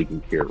be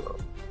taken care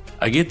of.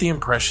 I get the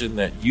impression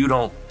that you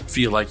don't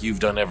feel like you've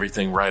done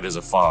everything right as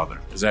a father.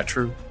 Is that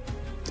true?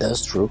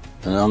 That's true,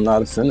 and I'm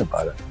not offended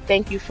by that.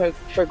 Thank you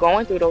for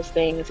going through those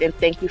things, and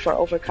thank you for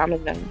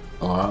overcoming them.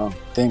 Wow.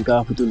 Thank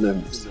God for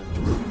deliverance.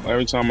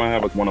 Every time I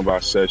have one of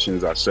our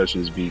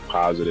sessions be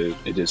positive.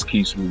 It just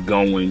keeps me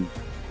going.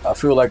 I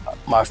feel like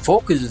my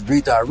focus is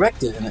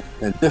redirected in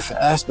a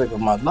different aspect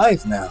of my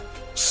life now.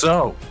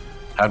 So,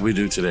 how'd we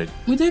do today?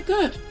 We did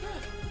good.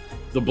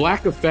 The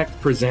Black Effect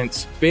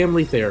presents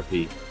Family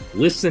Therapy.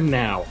 Listen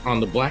now on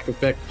the Black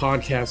Effect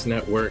Podcast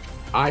Network,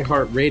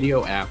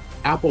 iHeartRadio app,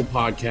 Apple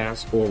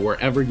Podcasts, or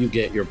wherever you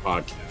get your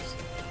podcasts.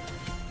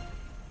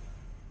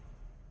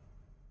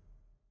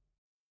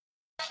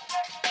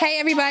 Hey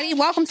everybody,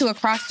 welcome to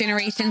Across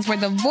Generations, where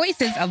the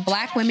voices of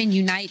Black women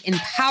unite in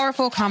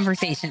powerful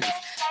conversations.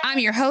 I'm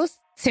your host,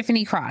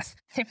 Tiffany Cross.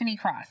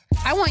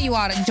 I want you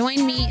all to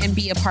join me and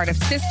be a part of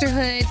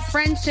sisterhood,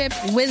 friendship,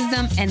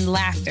 wisdom, and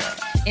laughter.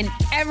 In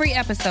every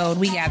episode,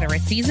 we gather a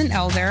seasoned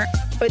elder.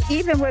 But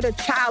even with a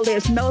child,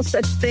 there's no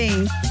such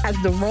thing as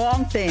the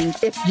wrong thing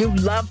if you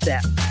love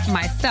them.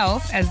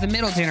 Myself as the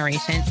middle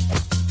generation.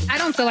 I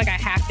don't feel like I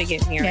have to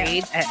get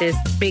married at this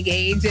big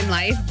age in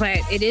life, but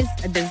it is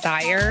a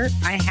desire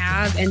I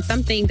have and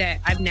something that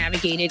I've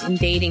navigated in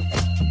dating.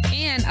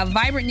 And a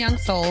vibrant young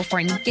soul for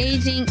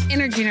engaging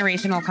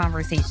intergenerational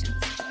conversations.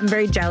 I'm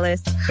very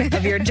jealous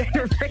of your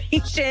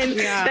generation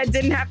that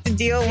didn't have to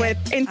deal with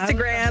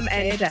Instagram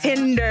and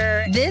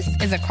Tinder. This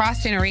is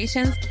Across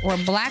Generations, where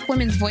Black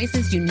women's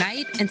voices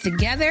unite, and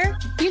together,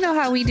 you know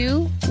how we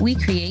do, we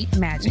create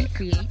magic.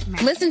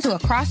 Listen to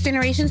Across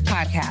Generations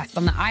podcast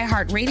on the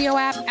iHeartRadio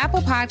app,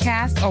 Apple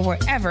Podcasts, or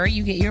wherever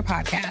you get your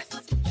podcasts.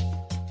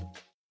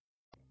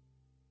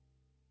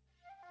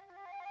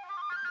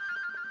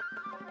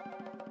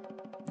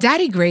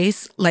 Daddy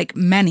Grace, like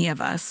many of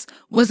us,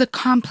 was a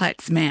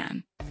complex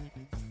man.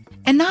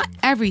 And not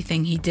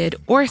everything he did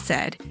or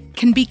said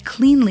can be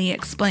cleanly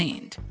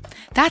explained.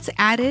 That's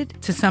added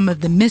to some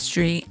of the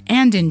mystery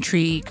and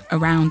intrigue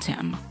around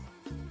him.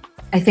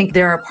 I think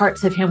there are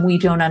parts of him we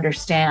don't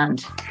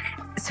understand.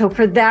 So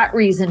for that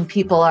reason,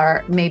 people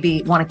are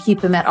maybe want to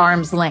keep him at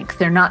arm's length.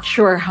 They're not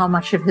sure how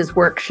much of his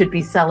work should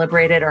be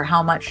celebrated or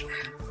how much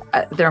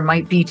there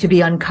might be to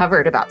be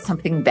uncovered about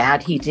something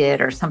bad he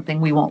did or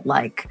something we won't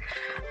like.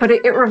 But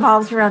it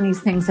revolves around these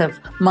things of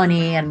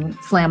money and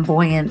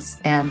flamboyance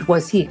and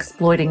was he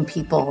exploiting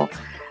people?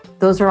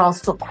 Those are all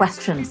still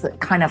questions that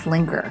kind of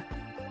linger.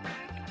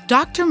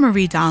 Dr.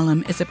 Marie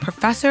Dahlem is a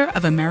professor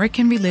of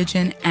American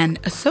religion and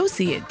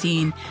associate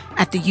dean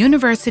at the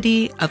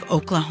University of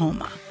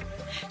Oklahoma.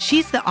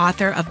 She's the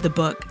author of the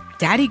book,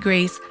 Daddy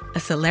Grace,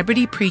 A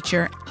Celebrity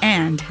Preacher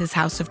and His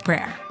House of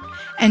Prayer.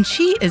 And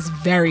she is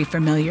very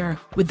familiar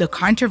with the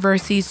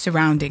controversies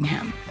surrounding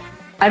him.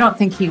 I don't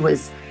think he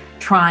was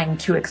trying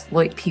to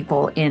exploit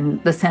people in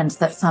the sense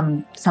that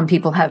some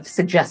people have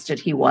suggested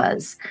he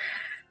was.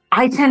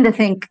 I tend to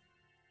think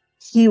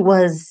he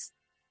was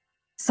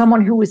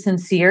someone who was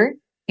sincere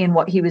in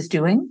what he was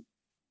doing,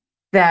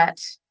 that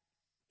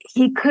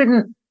he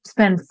couldn't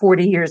spend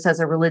 40 years as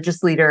a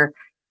religious leader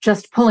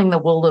just pulling the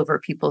wool over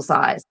people's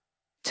eyes.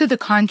 To the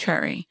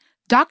contrary,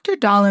 Dr.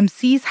 Dahlem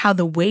sees how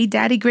the way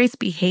Daddy Grace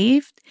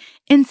behaved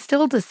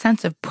instilled a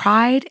sense of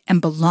pride and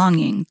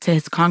belonging to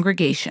his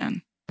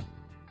congregation.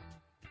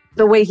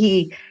 The way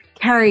he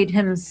carried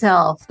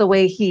himself, the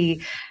way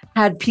he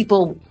had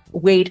people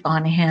wait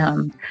on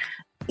him.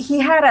 He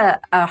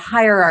had a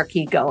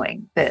hierarchy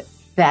going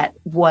that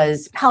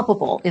was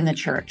palpable in the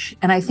church.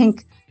 And I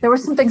think there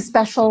was something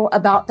special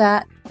about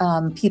that.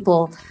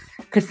 People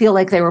could feel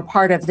like they were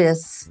part of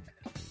this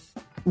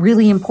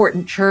really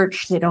important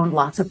church. It owned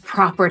lots of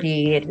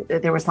property.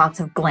 There was lots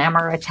of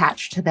glamour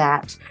attached to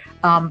that.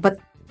 But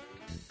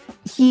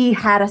he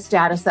had a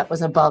status that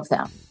was above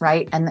them,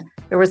 right? And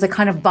there was a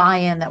kind of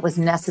buy-in that was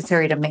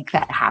necessary to make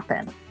that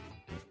happen.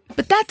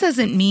 But that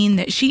doesn't mean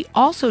that she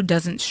also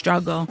doesn't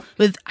struggle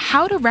with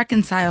how to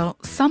reconcile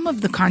some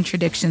of the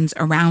contradictions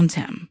around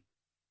him.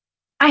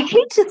 I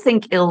hate to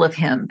think ill of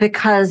him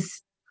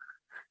because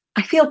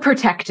I feel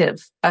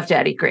protective of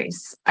Daddy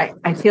Grace.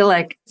 I feel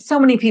like so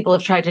many people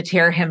have tried to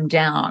tear him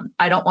down.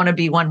 I don't want to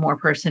be one more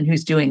person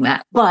who's doing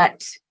that.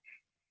 But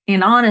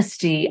in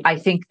honesty, I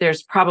think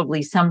there's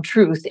probably some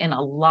truth in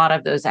a lot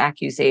of those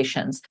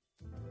accusations.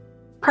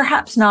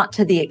 Perhaps not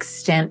to the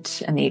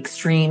extent and the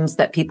extremes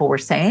that people were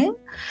saying,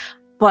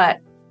 but,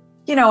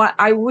 you know,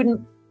 I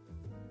wouldn't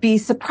be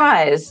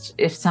surprised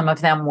if some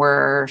of them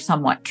were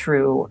somewhat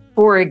true.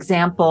 For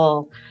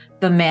example,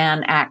 the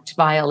Mann Act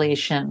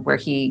violation, where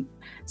he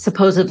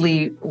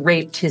supposedly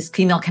raped his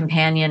female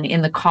companion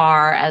in the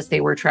car as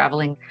they were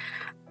traveling.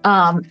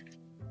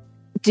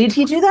 Did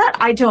he do that?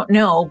 I don't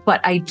know, but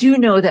I do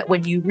know that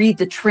when you read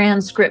the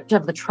transcript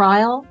of the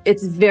trial,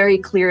 it's very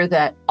clear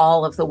that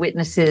all of the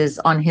witnesses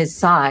on his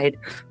side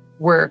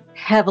were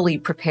heavily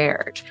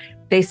prepared.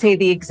 They say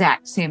the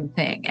exact same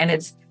thing, and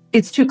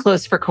it's too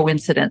close for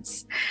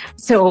coincidence.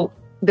 So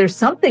there's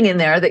something in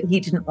there that he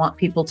didn't want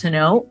people to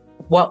know.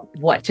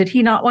 What did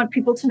he not want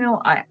people to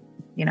know?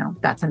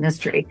 That's a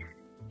mystery.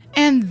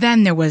 And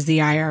then there was the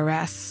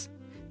IRS.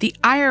 The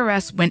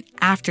IRS went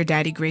after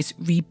Daddy Grace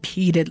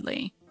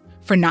repeatedly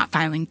for not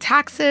filing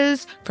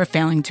taxes, for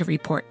failing to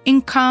report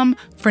income,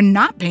 for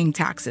not paying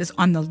taxes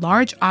on the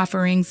large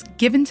offerings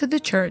given to the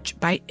church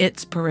by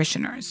its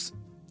parishioners.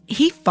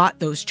 He fought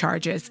those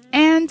charges,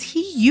 and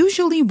he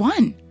usually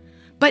won,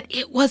 but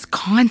it was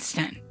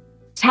constant.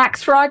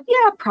 Tax fraud?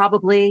 Yeah,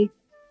 probably.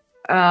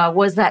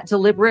 Was that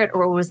deliberate,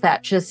 or was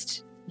that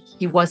just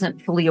he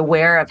wasn't fully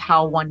aware of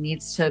how one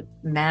needs to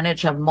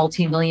manage a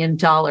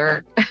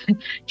multi-million-dollar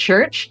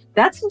church?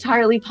 That's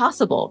entirely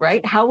possible,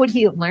 right? How would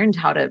he have learned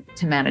how to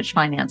manage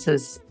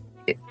finances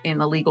in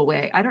the legal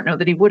way? I don't know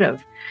that he would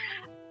have.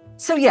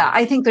 So yeah,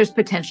 I think there's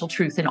potential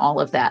truth in all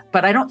of that,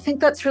 but I don't think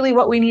that's really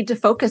what we need to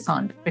focus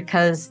on,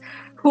 because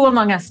who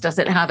among us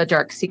doesn't have a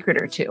dark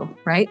secret or two,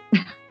 right?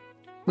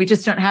 We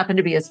just don't happen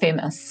to be as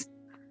famous.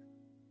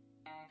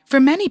 For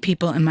many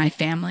people in my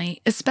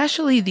family,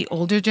 especially the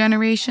older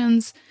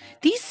generations,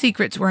 these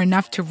secrets were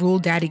enough to rule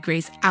Daddy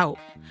Grace out,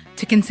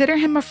 to consider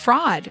him a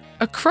fraud,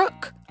 a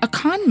crook, a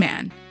con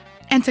man,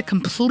 and to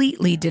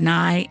completely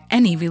deny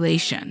any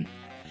relation.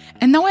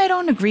 And though I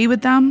don't agree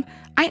with them,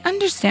 I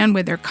understand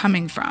where they're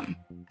coming from.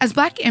 As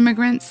Black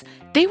immigrants,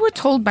 they were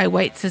told by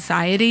white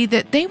society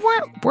that they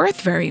weren't worth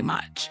very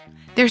much.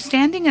 Their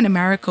standing in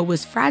America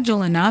was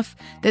fragile enough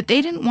that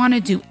they didn't want to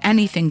do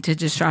anything to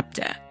disrupt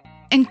it,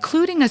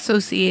 including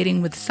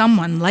associating with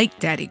someone like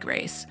Daddy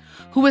Grace,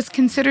 who was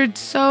considered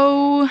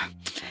so,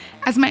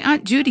 as my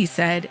Aunt Judy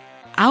said,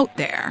 out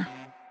there.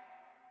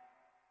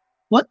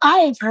 What I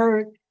have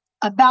heard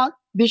about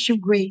Bishop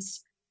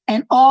Grace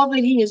and all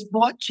that he has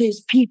brought to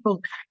his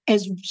people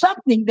is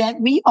something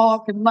that we all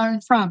can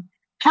learn from.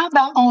 How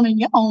about owning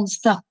your own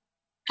stuff?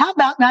 How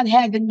about not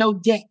having no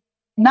debt?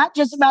 Not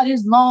just about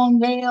his long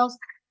nails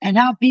and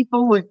how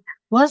people would,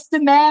 what's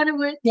the matter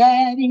with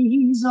Daddy?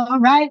 He's all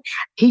right.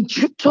 He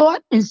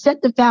taught and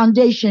set the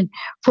foundation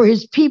for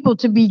his people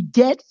to be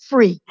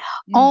debt-free,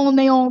 own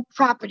their own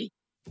property.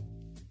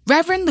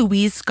 Reverend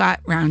Louise Scott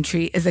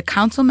Roundtree is a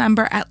council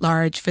member at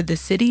large for the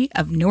city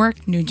of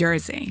Newark, New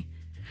Jersey.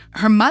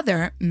 Her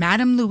mother,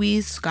 Madam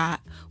Louise Scott,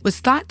 was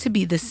thought to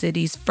be the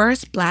city's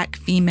first Black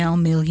female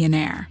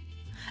millionaire.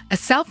 A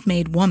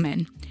self-made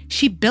woman,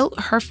 she built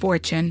her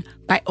fortune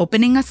by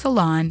opening a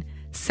salon,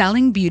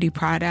 selling beauty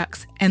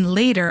products, and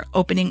later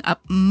opening up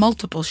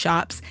multiple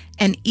shops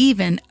and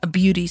even a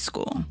beauty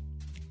school.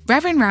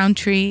 Reverend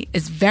Roundtree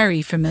is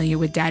very familiar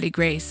with Daddy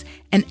Grace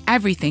and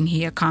everything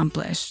he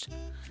accomplished.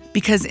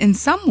 Because in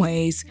some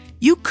ways,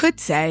 you could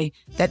say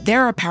that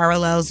there are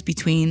parallels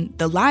between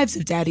the lives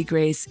of Daddy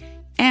Grace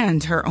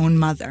and her own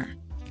mother.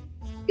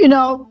 You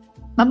know,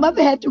 my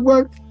mother had to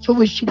work for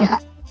what she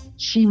got.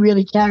 She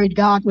really carried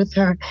God with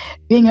her.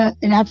 Being an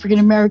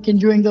African-American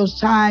during those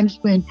times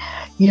when,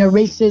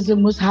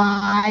 racism was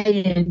high,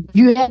 and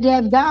you had to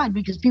have God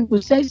because people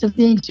would say some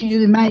things to you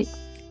that might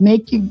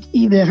make you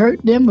either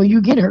hurt them or you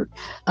get hurt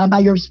by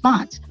your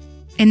response.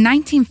 In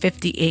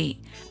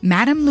 1958,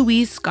 Madam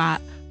Louise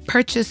Scott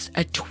purchased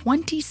a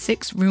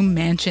 26-room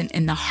mansion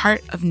in the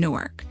heart of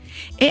Newark.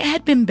 It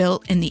had been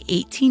built in the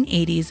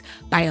 1880s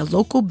by a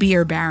local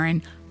beer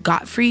baron,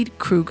 Gottfried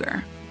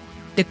Kruger.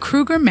 The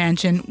Kruger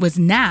Mansion was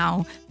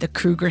now the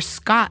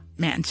Kruger-Scott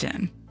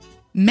Mansion.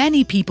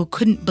 Many people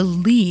couldn't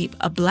believe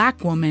a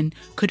Black woman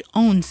could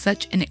own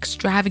such an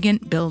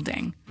extravagant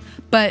building.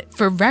 But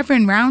for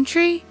Reverend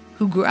Roundtree,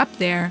 who grew up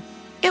there,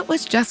 it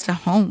was just a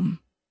home.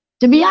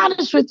 To be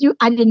honest with you,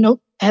 I didn't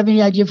have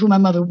any idea of who my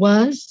mother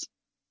was.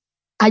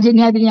 I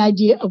didn't have any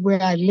idea of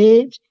where I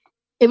lived.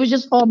 It was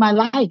just all my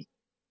life.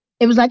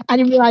 It was like I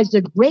didn't realize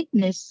the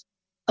greatness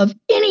of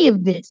any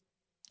of this.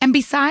 And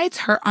besides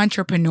her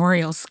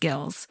entrepreneurial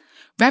skills,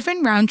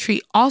 Reverend Roundtree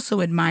also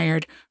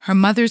admired her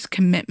mother's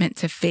commitment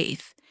to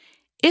faith.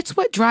 It's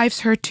what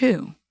drives her,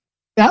 too.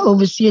 I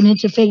oversee an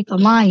interfaith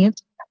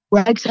alliance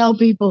where I tell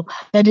people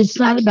that it's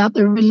not about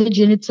the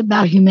religion, it's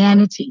about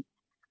humanity.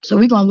 So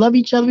we're going to love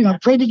each other, we're going to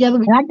pray together.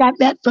 And I got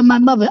that from my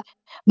mother.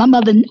 My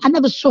mother, I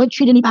never saw her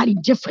treat anybody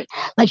different.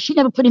 Like she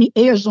never put any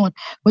airs on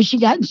when she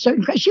got in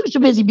certain... She was too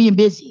busy being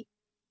busy.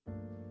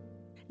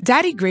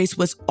 Daddy Grace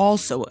was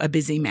also a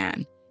busy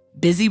man.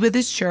 Busy with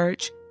his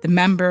church, the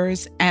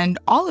members, and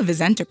all of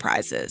his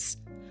enterprises.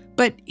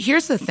 But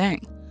here's the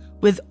thing.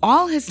 With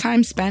all his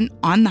time spent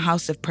on the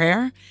House of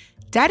Prayer,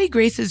 Daddy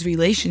Grace's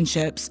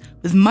relationships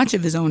with much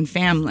of his own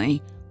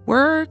family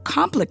were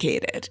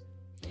complicated.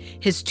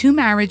 His 2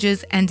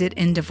 marriages ended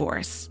in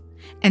divorce.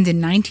 And in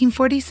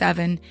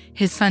 1947,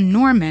 his son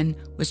Norman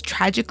was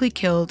tragically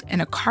killed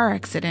in a car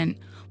accident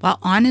while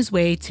on his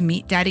way to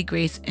meet Daddy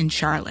Grace in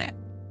Charlotte.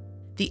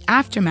 The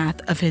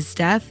aftermath of his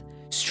death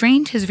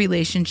strained his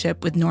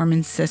relationship with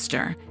Norman's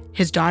sister,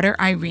 his daughter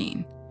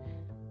Irene.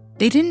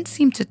 They didn't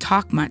seem to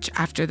talk much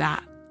after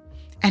that,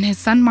 and his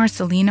son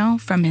Marcelino,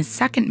 from his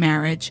second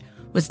marriage,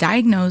 was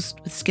diagnosed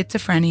with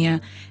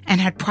schizophrenia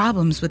and had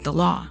problems with the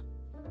law.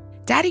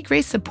 Daddy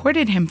Grace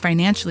supported him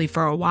financially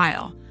for a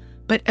while,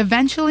 but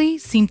eventually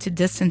seemed to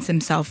distance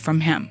himself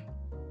from him.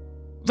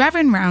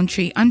 Reverend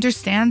Roundtree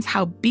understands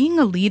how being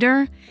a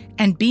leader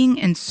and being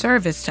in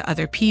service to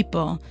other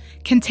people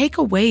can take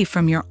away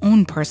from your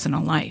own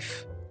personal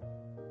life.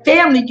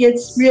 Family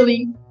gets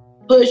really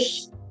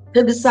pushed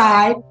to the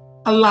side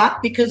a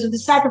lot because of the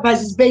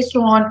sacrifices based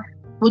on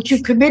what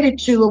you've committed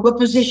to or what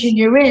position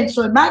you're in.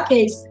 So in my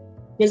case,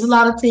 there's a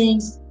lot of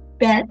things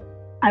that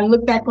I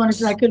look back on and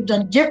say I could have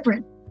done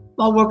different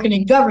while working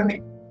in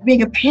government.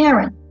 Being a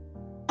parent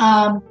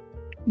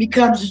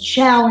becomes a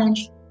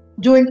challenge.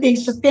 Doing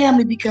things for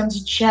family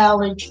becomes a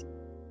challenge.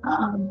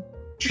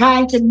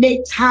 Trying to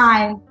make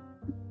time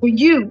for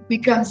you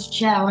becomes a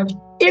challenge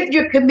if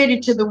you're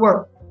committed to the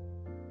work.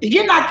 If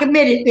you're not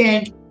committed,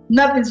 then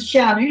nothing's a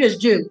challenge. You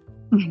just do.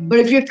 Mm-hmm. But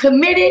if you're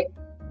committed,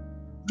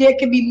 there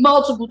can be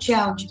multiple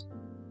challenges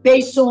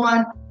based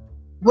on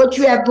what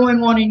you have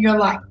going on in your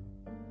life.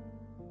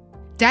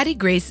 Daddy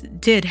Grace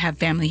did have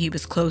family he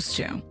was close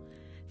to,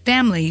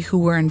 family who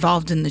were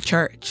involved in the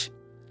church,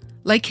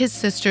 like his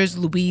sisters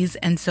Louise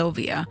and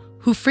Sylvia,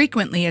 who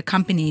frequently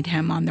accompanied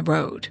him on the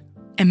road,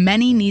 and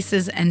many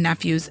nieces and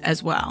nephews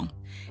as well.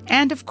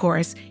 And of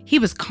course, he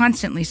was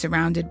constantly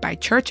surrounded by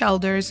church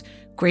elders,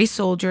 Grace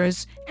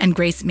soldiers, and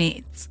Grace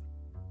maids.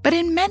 But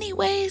in many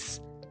ways,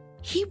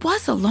 he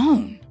was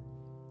alone.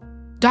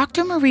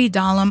 Dr. Marie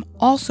Dahlem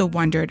also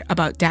wondered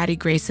about Daddy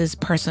Grace's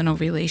personal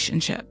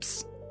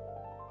relationships.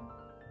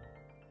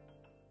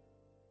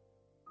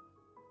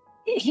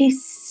 He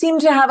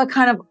seemed to have a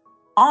kind of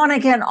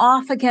on-again,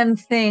 off-again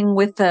thing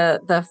with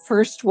the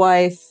first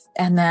wife,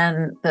 and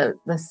then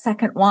the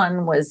second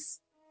one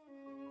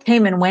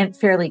came and went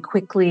fairly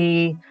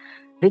quickly.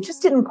 It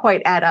just didn't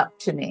quite add up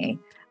to me,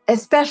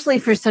 especially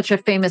for such a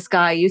famous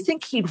guy. You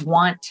think he'd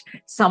want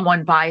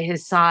someone by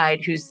his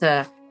side who's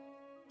the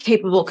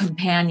capable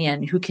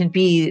companion, who can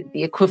be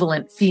the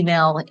equivalent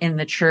female in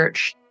the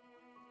church.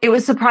 It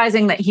was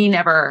surprising that he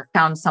never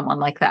found someone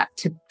like that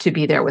to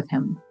be there with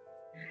him.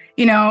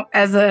 You know,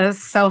 as a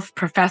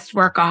self-professed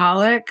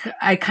workaholic,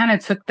 I kind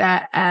of took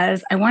that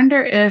as, I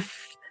wonder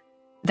if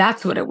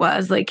that's what it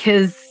was. Like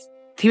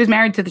he was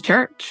married to the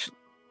church.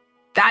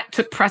 That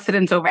took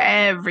precedence over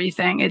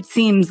everything. It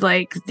seems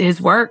like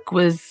his work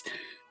was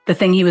the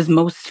thing he was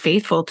most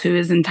faithful to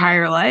his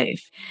entire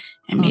life.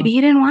 And maybe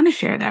he didn't want to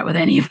share that with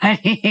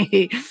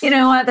anybody. You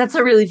know what? That's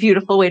a really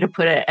beautiful way to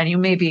put it. And you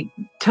may be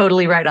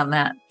totally right on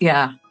that.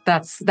 Yeah,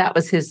 that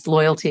was his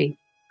loyalty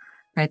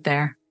right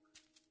there.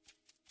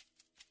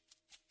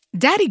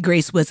 Daddy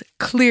Grace was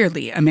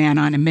clearly a man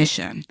on a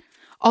mission,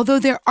 although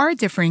there are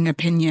differing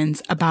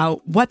opinions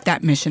about what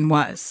that mission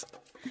was.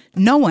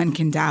 No one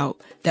can doubt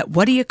that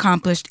what he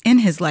accomplished in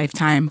his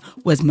lifetime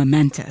was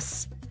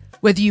momentous.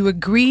 Whether you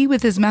agree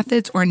with his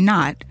methods or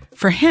not,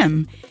 for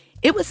him,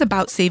 it was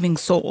about saving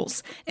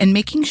souls and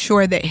making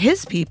sure that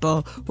his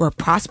people were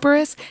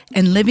prosperous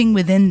and living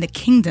within the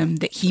kingdom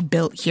that he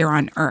built here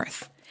on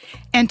earth.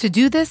 And to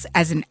do this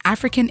as an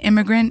African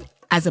immigrant,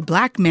 as a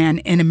Black man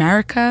in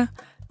America,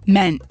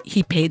 meant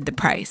he paid the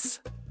price.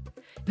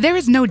 There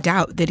is no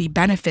doubt that he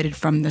benefited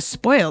from the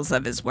spoils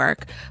of his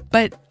work,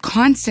 but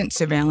constant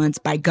surveillance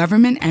by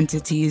government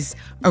entities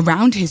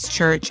around his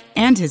church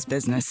and his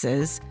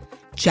businesses,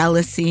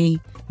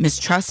 jealousy,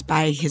 mistrust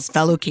by his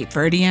fellow Cape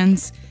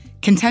Verdeans,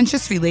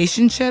 contentious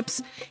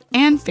relationships,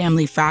 and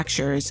family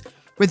fractures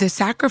were the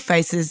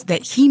sacrifices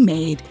that he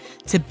made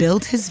to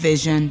build his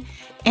vision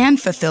and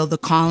fulfill the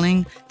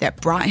calling that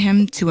brought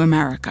him to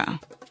America.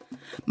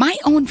 My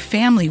own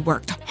family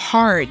worked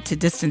hard to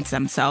distance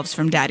themselves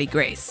from Daddy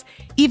Grace,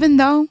 even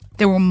though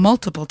there were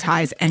multiple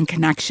ties and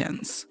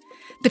connections.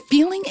 The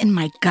feeling in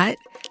my gut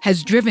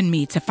has driven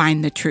me to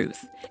find the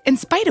truth, in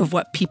spite of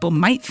what people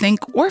might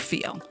think or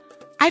feel.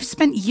 I've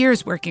spent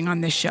years working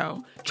on this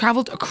show,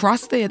 traveled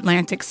across the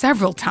Atlantic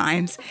several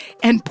times,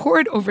 and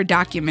pored over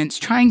documents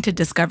trying to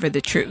discover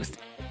the truth.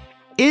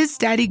 Is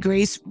Daddy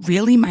Grace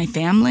really my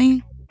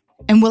family?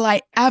 And will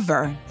I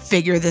ever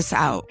figure this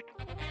out?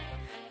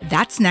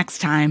 That's next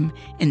time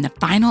in the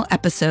final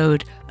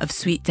episode of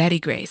Sweet Daddy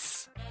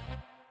Grace.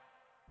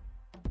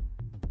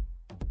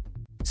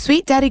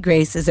 Sweet Daddy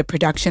Grace is a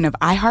production of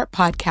iHeart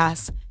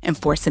Podcasts and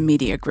Forza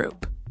Media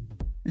Group.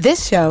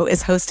 This show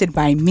is hosted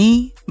by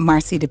me,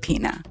 Marcy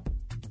DePina.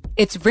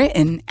 It's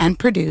written and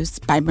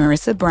produced by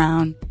Marissa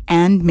Brown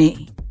and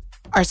me.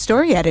 Our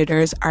story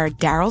editors are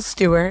Daryl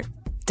Stewart,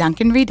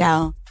 Duncan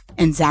Riedel,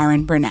 and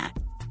Zarin Burnett.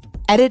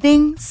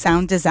 Editing,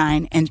 sound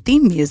design, and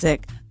theme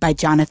music by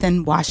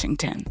Jonathan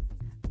Washington.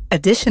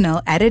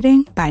 Additional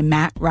editing by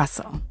Matt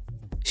Russell.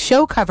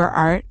 Show cover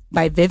art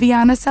by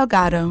Viviana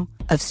Salgado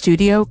of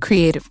Studio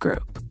Creative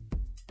Group.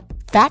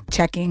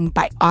 Fact-checking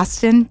by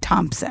Austin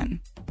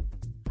Thompson.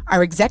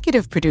 Our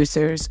executive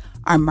producers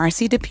are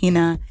Marcy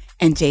DePina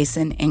and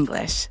Jason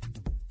English.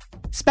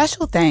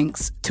 Special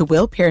thanks to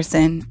Will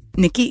Pearson,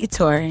 Nikki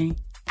Itori,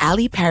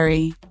 Ali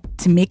Perry,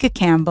 Tamika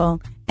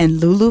Campbell, and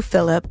Lulu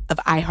Phillip of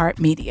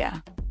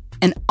iHeartMedia,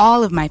 and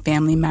all of my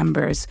family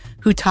members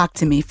who talked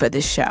to me for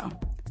this show.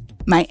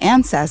 My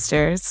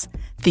ancestors,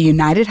 the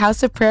United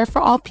House of Prayer for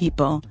All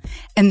People,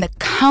 and the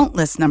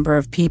countless number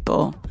of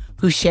people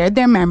who shared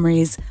their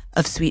memories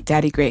of Sweet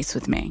Daddy Grace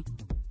with me.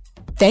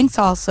 Thanks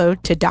also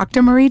to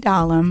Dr. Marie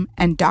Dahlem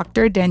and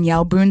Dr.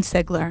 Danielle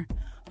Brun-Sigler,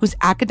 whose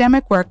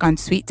academic work on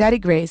Sweet Daddy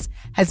Grace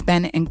has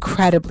been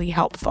incredibly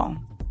helpful.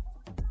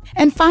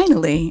 And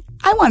finally,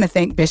 I want to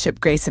thank Bishop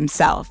Grace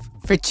himself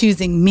for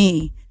choosing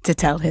me to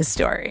tell his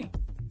story.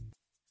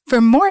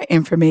 For more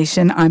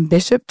information on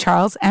Bishop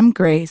Charles M.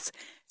 Grace,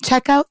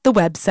 check out the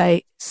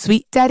website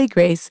Sweet Daddy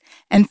Grace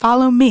and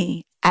follow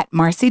me at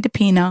Marcy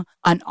DePina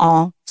on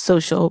all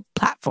social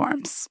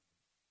platforms.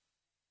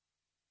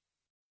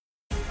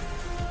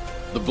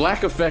 The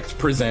Black Effect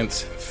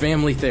presents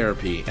Family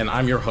Therapy, and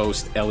I'm your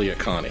host, Elia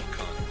Connie.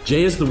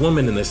 Jay is the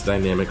woman in this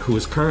dynamic who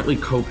is currently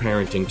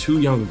co-parenting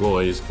 2 young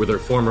boys with her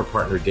former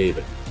partner,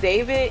 David.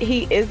 David,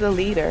 he is a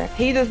leader.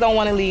 He just don't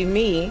want to leave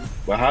me.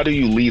 But how do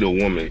you lead a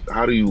woman?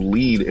 How do you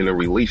lead in a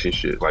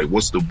relationship? Like,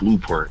 what's the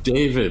blueprint?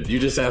 David, you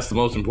just asked the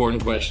most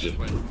important question.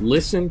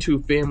 Listen to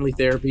Family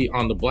Therapy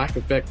on the Black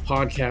Effect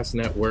Podcast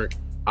Network,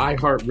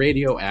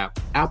 iHeartRadio app,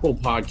 Apple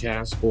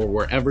Podcasts, or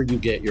wherever you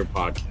get your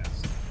podcasts.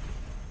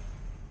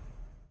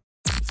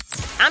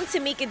 I'm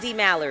Tamika D.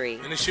 Mallory.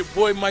 And it's your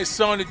boy, my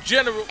son, the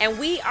General. And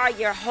we are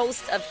your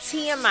hosts of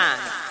TMI.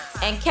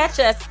 And catch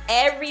us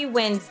every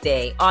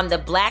Wednesday on the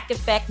Black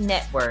Effect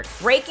Network,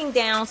 breaking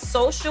down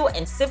social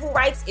and civil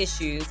rights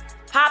issues,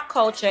 pop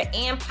culture,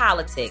 and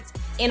politics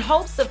in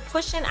hopes of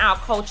pushing our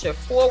culture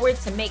forward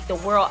to make the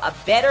world a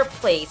better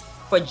place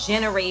for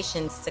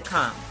generations to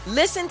come.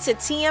 Listen to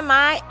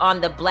TMI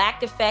on the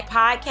Black Effect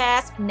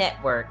Podcast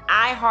Network,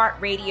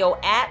 iHeartRadio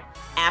app,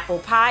 Apple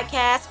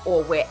Podcasts,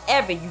 or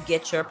wherever you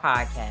get your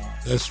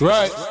podcasts. That's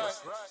right.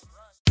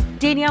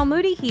 Danielle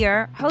Moody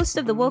here, host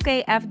of the Woke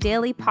AF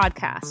Daily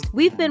podcast.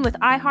 We've been with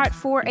iHeart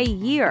for a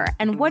year,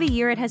 and what a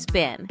year it has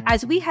been.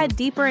 As we head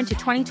deeper into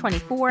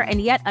 2024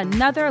 and yet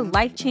another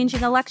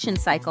life-changing election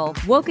cycle,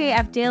 Woke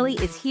AF Daily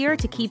is here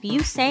to keep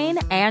you sane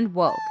and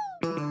woke.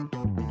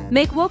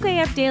 Make Woke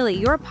AF Daily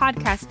your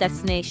podcast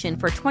destination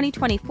for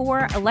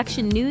 2024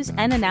 election news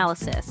and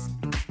analysis.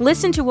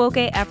 Listen to Woke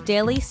AF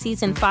Daily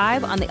Season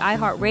 5 on the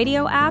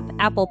iHeartRadio app,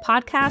 Apple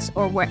Podcasts,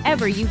 or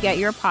wherever you get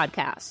your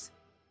podcasts.